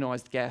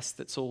ionised gas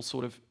that's all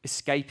sort of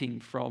escaping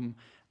from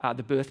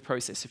the birth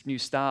process of new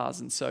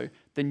stars. And so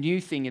the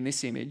new thing in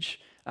this image,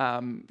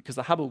 because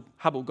the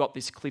Hubble got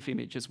this cliff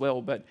image as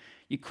well, but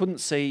you couldn't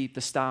see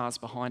the stars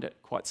behind it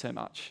quite so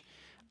much.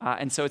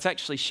 And so it's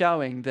actually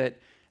showing that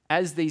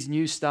as these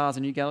new stars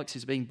and new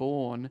galaxies are being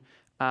born,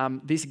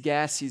 this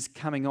gas is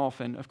coming off,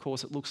 and of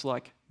course it looks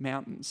like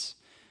mountains.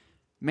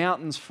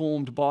 Mountains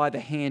formed by the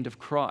hand of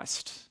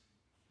Christ.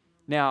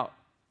 Now,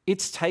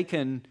 it's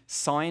taken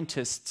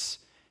scientists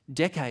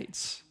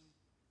decades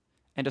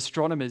and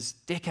astronomers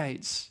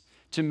decades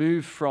to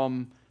move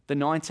from the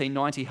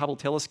 1990 Hubble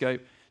telescope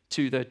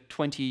to the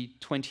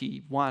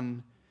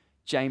 2021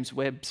 James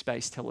Webb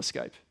Space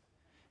Telescope.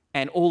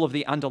 And all of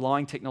the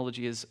underlying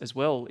technology as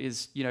well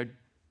is,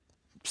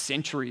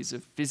 centuries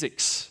of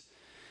physics.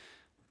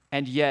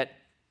 And yet,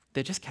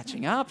 they're just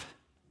catching up.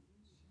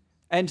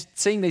 And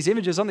seeing these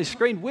images on the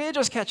screen, we're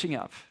just catching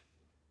up.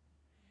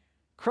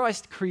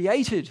 Christ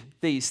created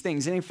these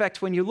things. And in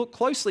fact, when you look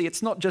closely,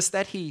 it's not just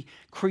that he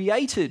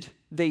created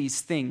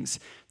these things.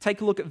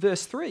 Take a look at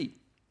verse 3.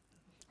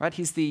 Right?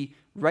 He's the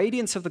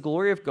radiance of the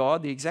glory of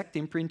God, the exact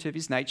imprint of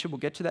his nature. We'll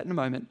get to that in a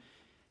moment.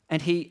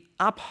 And he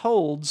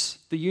upholds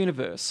the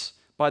universe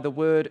by the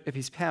word of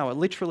his power.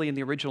 Literally in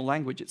the original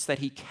language, it's that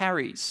he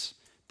carries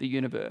the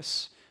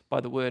universe by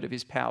the word of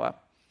his power.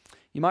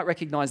 You might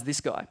recognize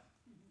this guy.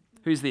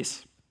 Who's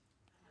this?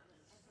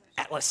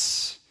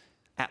 Atlas.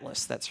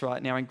 Atlas, that's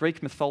right. Now, in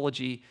Greek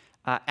mythology,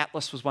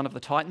 Atlas was one of the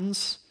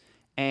Titans,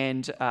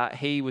 and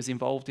he was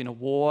involved in a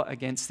war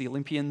against the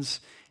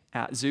Olympians,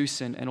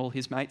 Zeus and all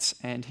his mates,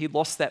 and he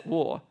lost that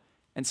war.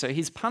 And so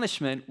his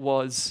punishment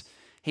was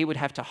he would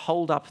have to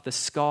hold up the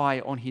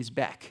sky on his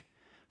back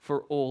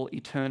for all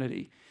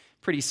eternity.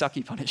 Pretty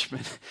sucky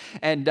punishment.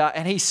 And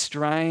he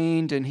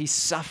strained and he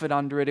suffered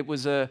under it. It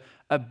was a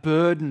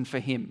burden for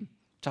him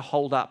to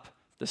hold up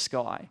the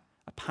sky,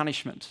 a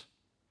punishment.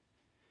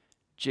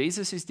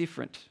 Jesus is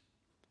different.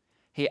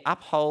 He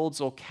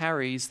upholds or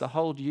carries the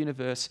whole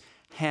universe.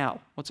 How?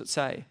 What's it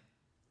say?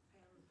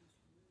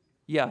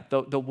 Yeah,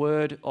 the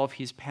word of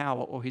his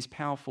power, or his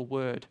powerful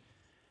word.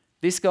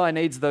 This guy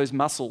needs those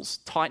muscles,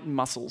 Titan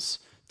muscles,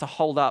 to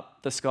hold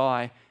up the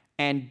sky,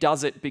 and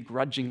does it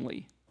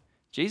begrudgingly.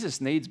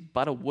 Jesus needs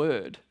but a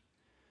word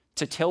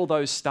to tell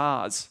those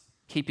stars,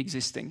 keep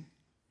existing.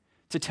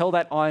 To tell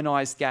that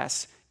ionized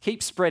gas,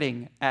 keep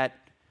spreading at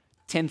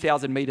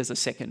 10,000 meters a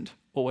second,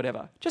 or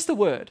whatever. Just a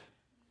word.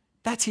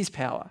 That's his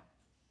power.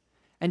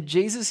 And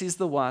Jesus is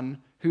the one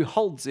who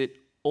holds it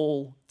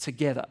all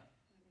together.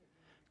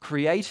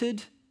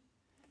 Created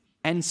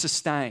and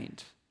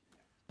sustained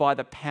by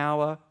the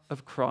power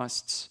of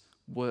Christ's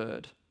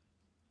word.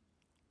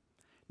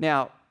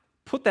 Now,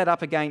 put that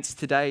up against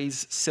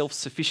today's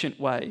self-sufficient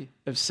way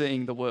of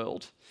seeing the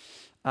world.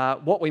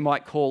 What we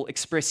might call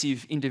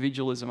expressive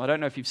individualism. I don't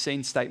know if you've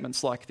seen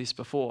statements like this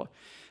before.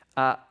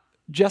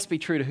 Just be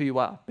true to who you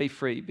are. Be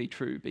free, be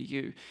true, be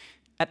you.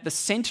 At the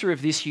center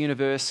of this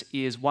universe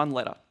is one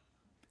letter.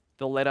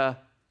 The letter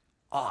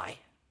I.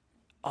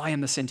 I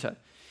am the center.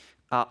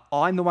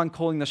 I'm the one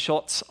calling the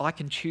shots. I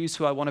can choose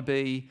who I want to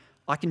be.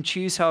 I can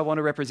choose how I want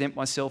to represent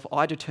myself.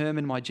 I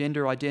determine my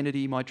gender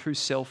identity, my true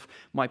self,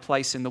 my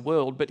place in the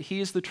world. But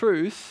here's the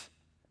truth.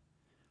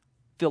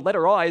 The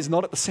letter I is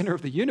not at the center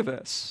of the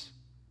universe.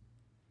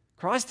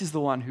 Christ is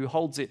the one who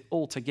holds it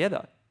all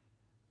together.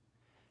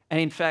 And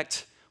in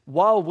fact,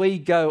 while we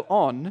go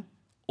on,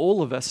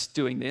 all of us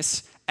doing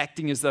this,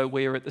 acting as though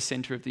we're at the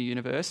center of the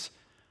universe,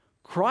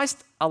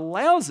 Christ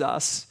allows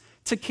us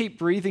to keep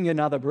breathing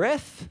another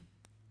breath,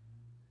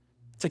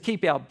 to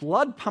keep our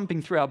blood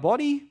pumping through our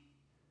body,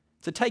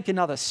 to take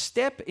another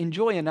step,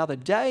 enjoy another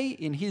day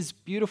in his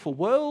beautiful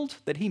world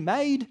that he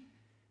made,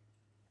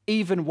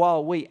 even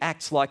while we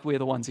act like we're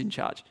the ones in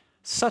charge.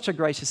 Such a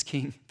gracious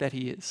king that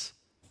he is.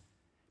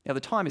 Now,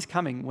 the time is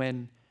coming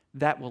when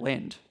that will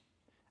end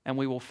and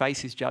we will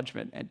face his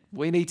judgment, and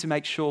we need to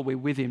make sure we're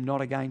with him,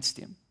 not against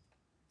him.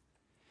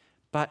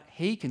 But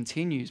he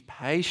continues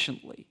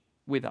patiently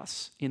with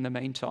us in the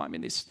meantime,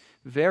 in this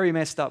very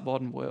messed up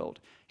modern world.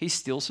 He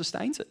still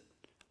sustains it.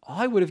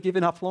 I would have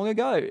given up long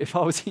ago if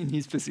I was in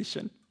his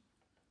position.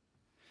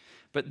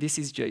 But this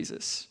is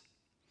Jesus.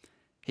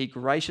 He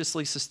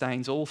graciously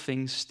sustains all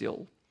things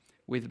still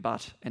with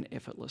but an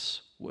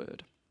effortless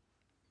word.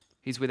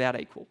 He's without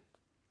equal.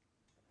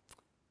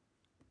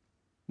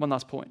 One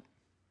last point.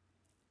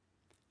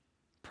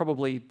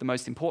 Probably the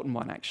most important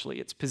one, actually.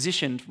 It's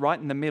positioned right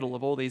in the middle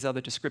of all these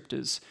other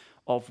descriptors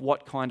of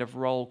what kind of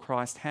role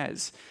Christ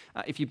has.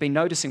 If you've been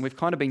noticing, we've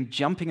kind of been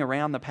jumping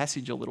around the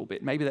passage a little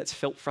bit. Maybe that's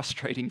felt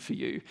frustrating for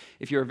you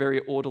if you're a very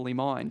orderly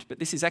mind, but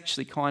this is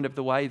actually kind of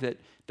the way that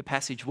the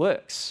passage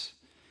works.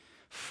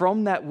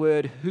 From that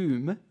word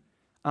whom,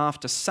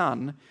 after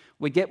son,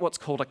 we get what's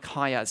called a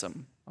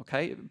chiasm.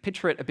 Okay?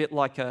 Picture it a bit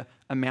like a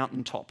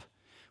mountaintop,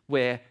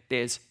 where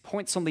there's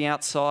points on the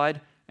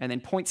outside and then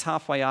points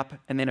halfway up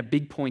and then a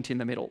big point in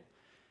the middle.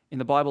 In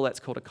the Bible, that's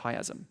called a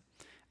chiasm.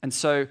 And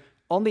so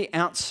on the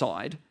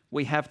outside,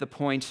 we have the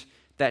point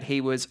that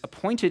he was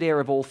appointed heir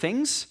of all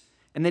things,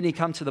 and then you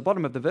come to the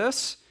bottom of the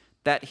verse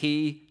that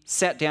he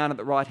sat down at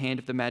the right hand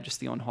of the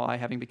majesty on high,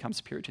 having become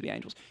superior to the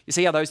angels. You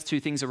see how those two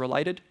things are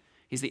related?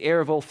 He's the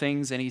heir of all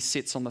things and he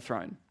sits on the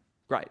throne.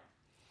 Great.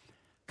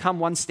 Come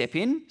one step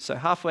in, so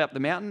halfway up the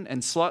mountain,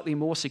 and slightly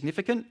more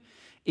significant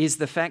is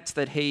the fact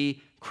that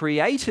he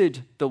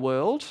created the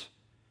world,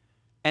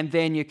 and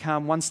then you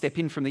come one step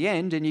in from the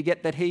end and you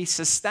get that he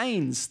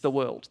sustains the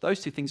world.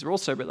 Those two things are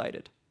also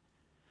related.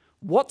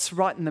 What's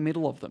right in the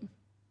middle of them?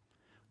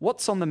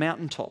 What's on the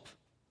mountaintop?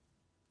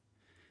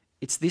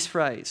 It's this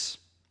phrase.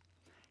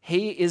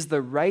 He is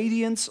the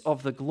radiance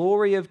of the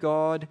glory of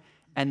God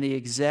and the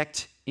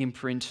exact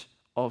imprint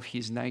of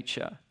his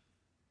nature.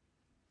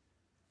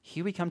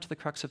 here we come to the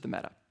crux of the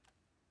matter.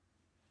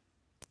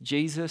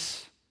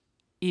 Jesus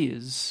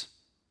is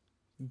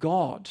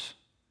God.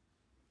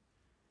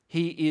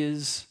 He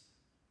is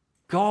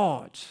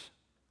God,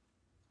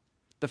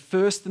 the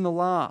first and the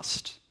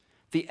last,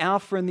 the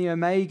Alpha and the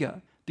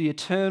Omega, the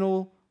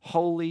eternal,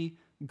 holy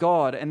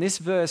God. And this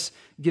verse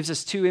gives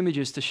us two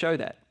images to show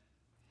that.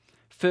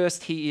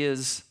 First, he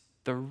is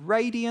the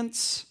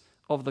radiance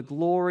of the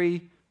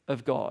glory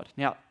of God.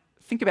 Now,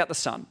 think about the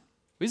sun.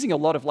 We're using a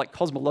lot of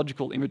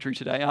cosmological imagery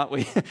today, aren't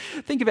we?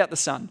 Think about the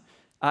sun.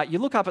 You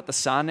look up at the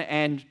sun,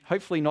 and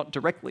hopefully not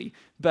directly,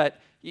 but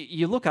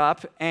you look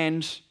up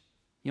and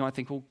you might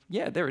think, well,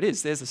 yeah, there it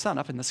is. There's the sun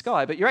up in the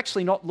sky, but you're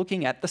actually not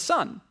looking at the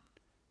sun.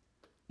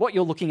 What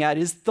you're looking at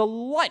is the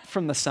light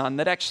from the sun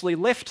that actually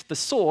left the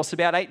source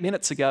about 8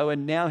 minutes ago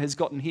and now has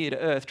gotten here to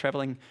Earth,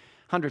 traveling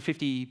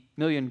 150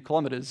 million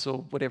kilometers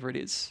or whatever it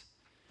is.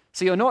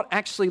 So you're not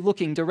actually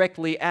looking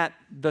directly at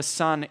the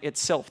sun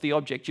itself, the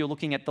object. You're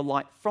looking at the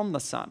light from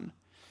the sun.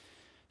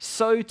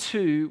 So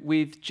too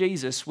with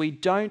Jesus, we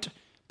don't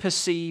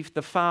perceive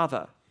the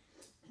Father.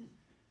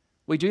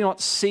 We do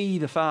not see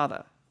the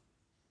Father,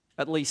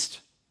 at least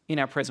in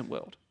our present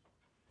world.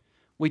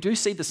 We do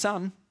see the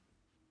Son.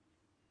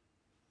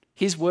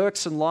 His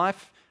works and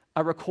life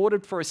are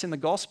recorded for us in the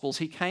Gospels.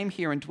 He came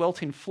here and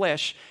dwelt in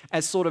flesh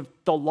as sort of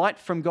the light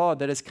from God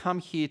that has come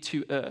here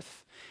to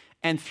earth.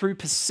 And through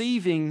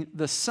perceiving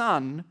the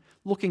Son,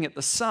 looking at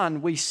the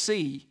Son, we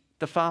see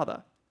the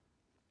Father.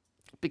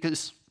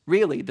 Because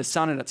really, the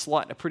sun and its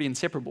light are pretty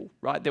inseparable,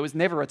 right? There was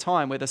never a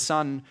time where the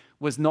sun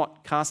was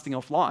not casting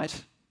off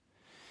light.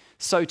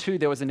 So too,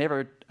 there was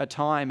never a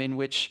time in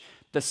which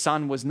the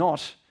Son was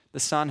not. The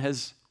Son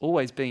has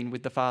always been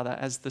with the Father,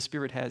 as the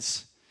Spirit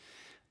has.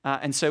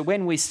 And so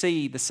when we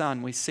see the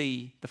Son, we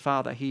see the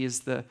Father. He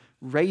is the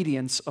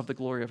radiance of the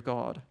glory of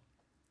God.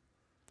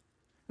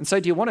 And so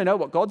do you want to know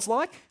what God's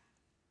like?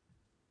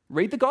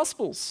 Read the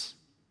Gospels.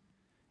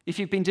 If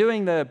you've been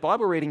doing the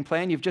Bible reading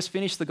plan, you've just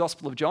finished the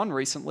Gospel of John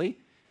recently.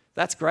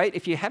 That's great.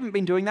 If you haven't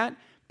been doing that,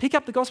 pick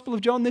up the Gospel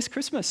of John this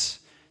Christmas.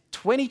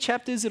 20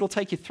 chapters, it'll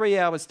take you 3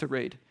 hours to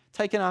read.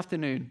 Take an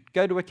afternoon,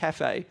 go to a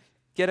cafe,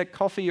 get a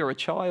coffee or a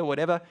chai or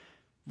whatever.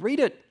 Read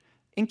it.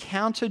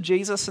 Encounter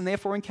Jesus and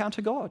therefore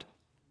encounter God.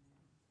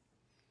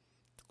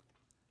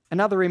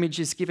 Another image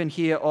is given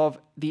here of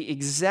the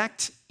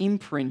exact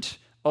imprint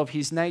of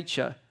his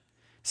nature.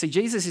 See,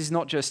 Jesus is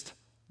not just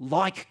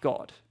like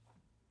God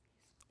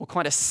or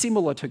kind of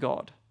similar to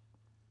God.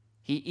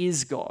 He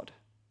is God.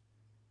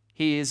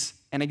 He is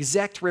an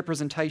exact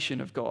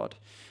representation of God.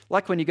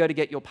 Like when you go to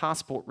get your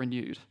passport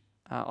renewed.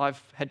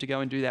 I've had to go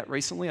and do that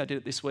recently. I did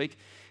it this week.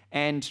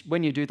 And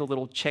when you do the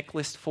little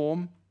checklist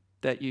form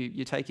that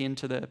you take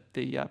into the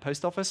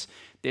post office,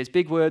 there's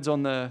big words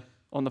on the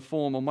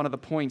form on one of the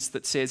points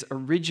that says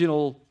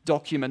original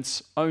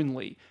documents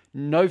only.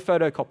 No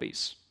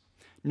photocopies.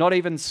 Not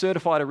even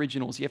certified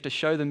originals. You have to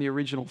show them the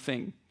original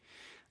thing.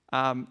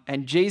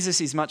 And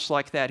Jesus is much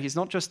like that. He's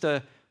not just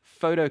a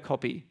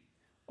photocopy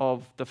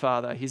of the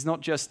Father. He's not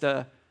just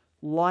a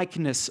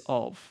likeness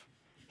of.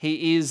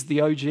 He is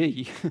the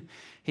OG.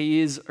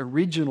 He is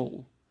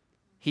original.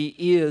 He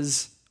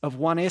is of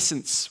one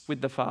essence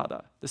with the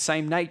Father, the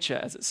same nature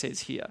as it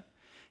says here.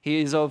 He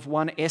is of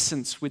one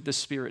essence with the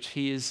Spirit.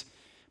 He is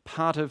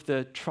part of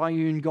the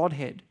triune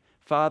Godhead,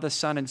 Father,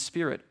 Son, and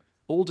Spirit,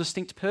 all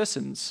distinct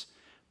persons,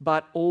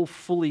 but all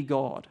fully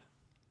God.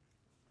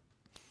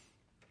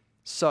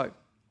 So,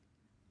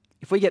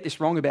 if we get this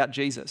wrong about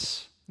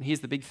Jesus, and here's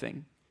the big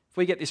thing, if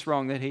we get this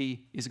wrong that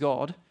he is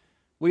God,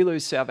 we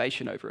lose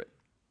salvation over it.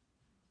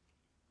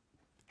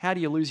 How do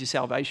you lose your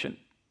salvation?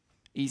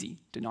 Easy.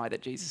 Deny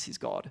that Jesus is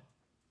God.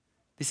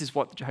 This is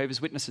what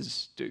Jehovah's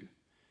Witnesses do.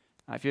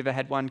 If you've ever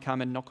had one come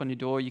and knock on your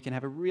door, you can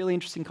have a really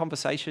interesting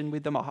conversation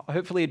with them,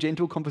 hopefully a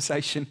gentle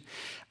conversation,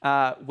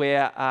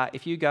 where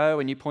if you go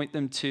and you point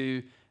them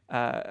to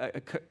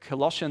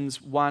Colossians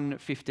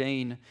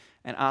 1:15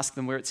 and ask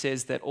them where it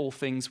says that all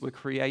things were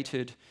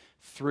created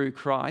through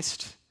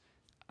Christ,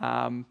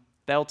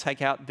 they'll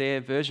take out their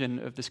version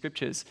of the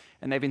scriptures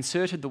and they've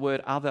inserted the word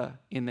other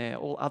in there.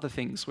 All other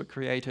things were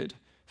created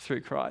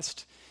through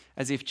Christ,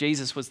 as if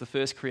Jesus was the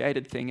first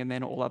created thing and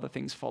then all other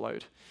things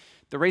followed.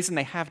 The reason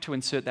they have to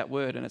insert that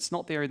word, and it's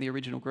not there in the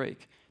original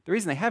Greek, the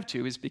reason they have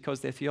to is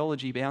because their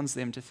theology bounds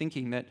them to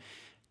thinking that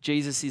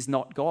Jesus is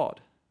not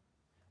God.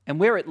 And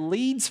where it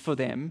leads for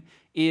them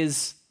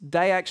is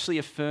they actually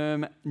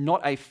affirm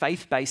not a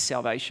faith-based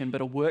salvation,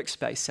 but a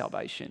works-based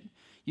salvation.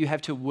 You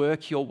have to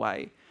work your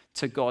way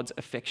to God's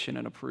affection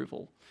and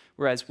approval.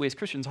 Whereas we as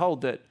Christians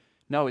hold that,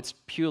 no, it's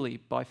purely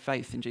by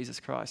faith in Jesus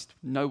Christ.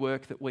 No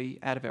work that we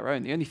add of our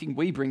own. The only thing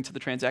we bring to the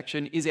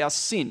transaction is our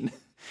sin,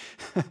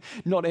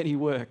 not any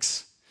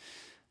works.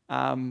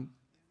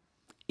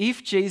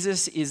 If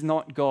Jesus is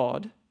not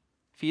God,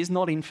 if he is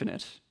not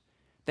infinite,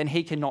 then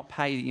he cannot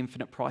pay the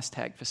infinite price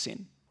tag for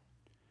sin.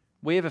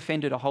 We have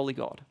offended a holy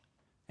God,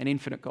 an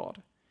infinite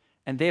God,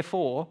 and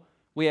therefore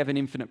we have an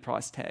infinite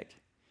price tag.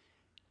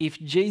 If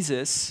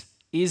Jesus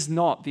is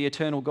not the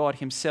eternal God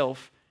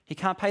himself, he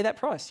can't pay that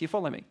price. You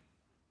follow me?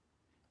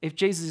 If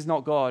Jesus is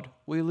not God,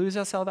 we lose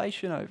our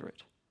salvation over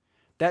it.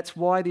 That's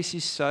why this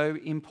is so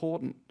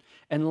important.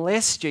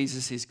 Unless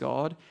Jesus is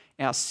God,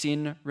 our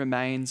sin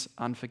remains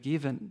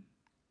unforgiven.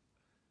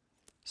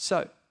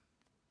 So,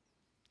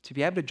 to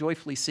be able to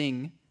joyfully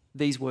sing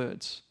these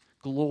words,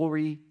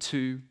 glory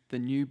to the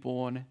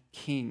newborn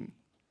King,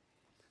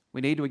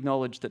 we need to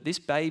acknowledge that this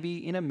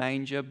baby in a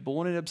manger,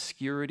 born in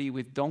obscurity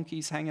with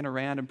donkeys hanging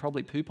around and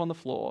probably poop on the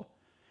floor,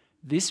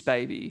 this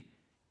baby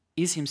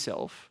is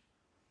himself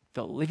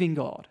the living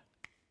God.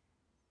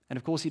 And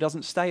of course, he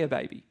doesn't stay a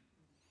baby.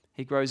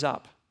 He grows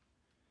up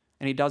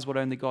and he does what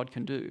only God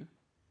can do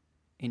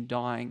in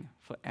dying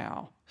for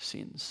our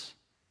sins.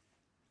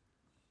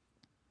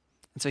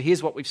 And so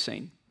here's what we've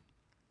seen.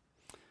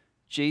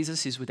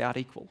 Jesus is without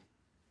equal.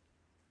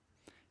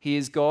 He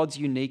is God's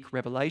unique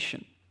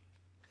revelation.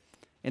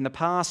 In the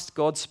past,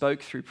 God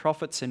spoke through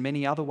prophets in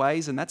many other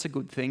ways, and that's a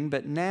good thing.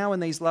 But now in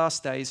these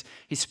last days,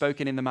 he's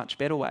spoken in the much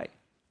better way,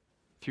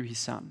 through his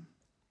Son.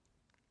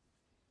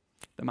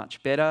 The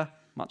much better,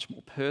 much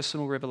more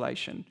personal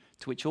revelation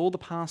to which all the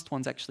past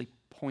ones actually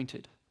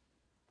pointed.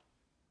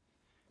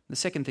 The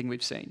second thing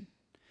we've seen,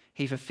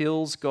 he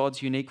fulfills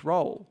God's unique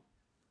role.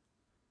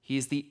 He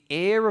is the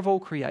heir of all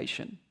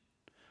creation,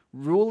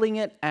 ruling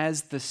it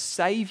as the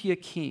Saviour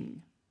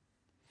King.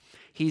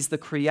 He's the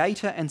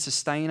creator and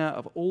sustainer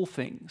of all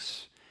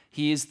things.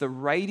 He is the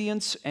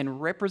radiance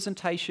and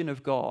representation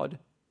of God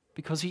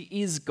because he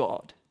is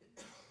God.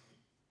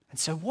 And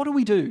so what do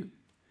we do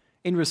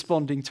in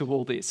responding to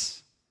all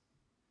this?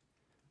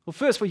 Well,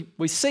 first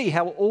we see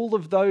how all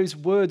of those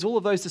words, all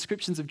of those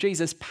descriptions of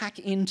Jesus pack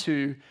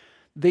into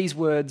these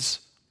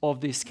words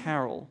of this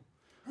carol.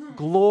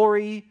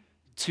 Glory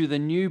to the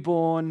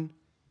newborn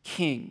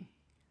King.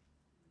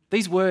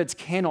 These words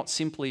cannot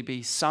simply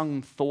be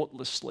sung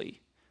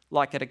thoughtlessly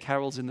like at a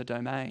carols in the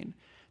domain.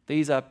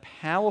 These are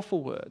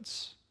powerful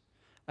words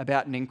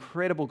about an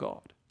incredible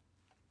God.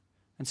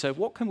 And so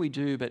what can we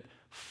do but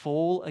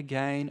fall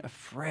again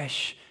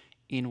afresh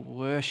in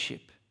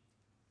worship?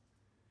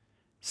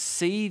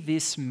 See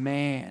this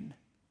man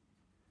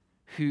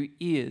who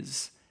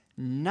is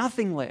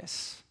nothing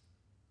less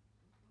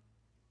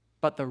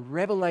but the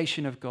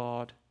revelation of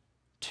God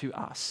to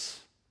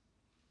us.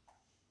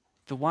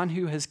 The one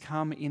who has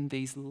come in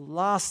these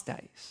last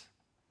days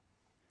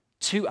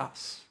to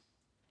us.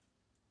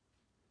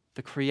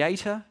 The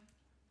creator,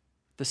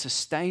 the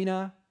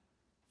sustainer,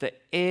 the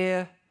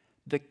heir,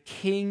 the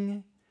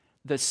king,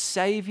 the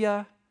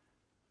savior,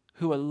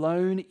 who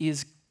alone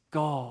is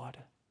God.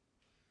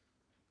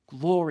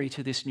 Glory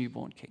to this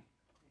newborn King.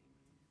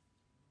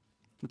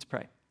 Let's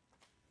pray.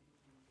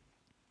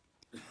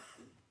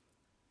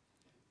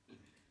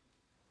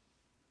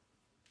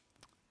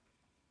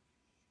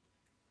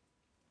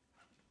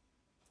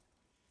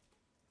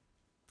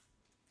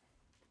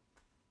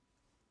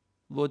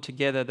 Lord,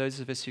 together, those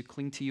of us who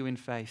cling to you in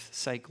faith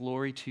say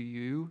glory to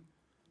you,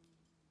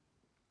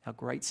 our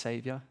great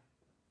Saviour.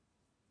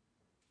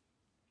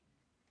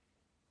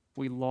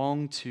 We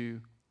long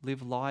to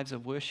live lives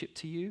of worship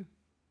to you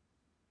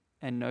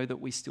and know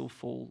that we still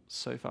fall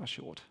so far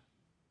short.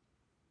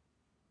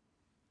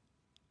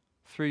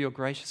 Through your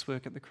gracious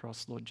work at the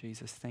cross, Lord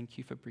Jesus, thank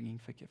you for bringing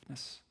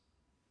forgiveness.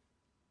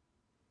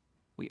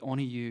 We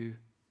honour you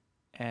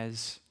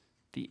as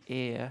the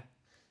heir,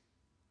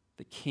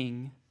 the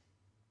King,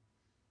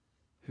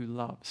 who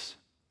loves.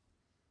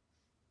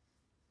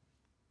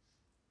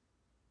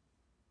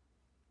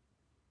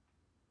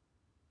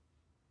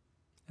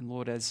 And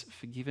Lord, as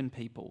forgiven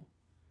people,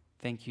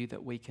 thank you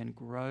that we can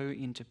grow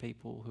into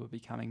people who are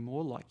becoming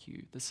more like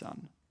you, the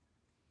Son,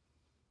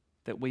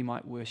 that we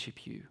might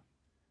worship you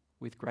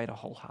with greater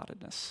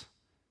wholeheartedness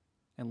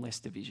and less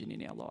division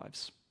in our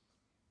lives.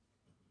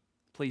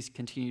 Please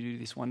continue to do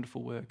this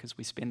wonderful work as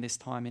we spend this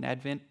time in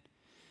Advent.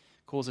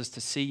 Cause us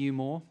to see you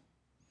more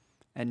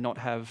and not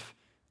have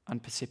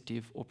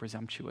unperceptive or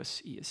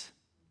presumptuous ears.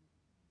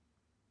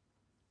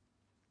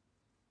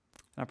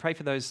 And I pray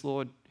for those,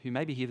 Lord, who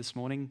may be here this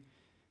morning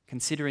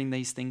considering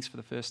these things for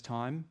the first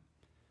time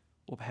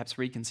or perhaps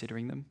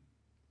reconsidering them.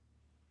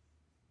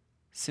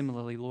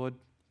 Similarly, Lord,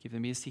 give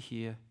them ears to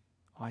hear,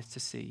 eyes to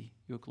see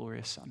your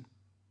glorious Son.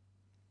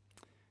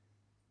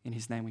 In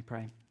his name we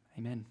pray.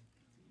 Amen.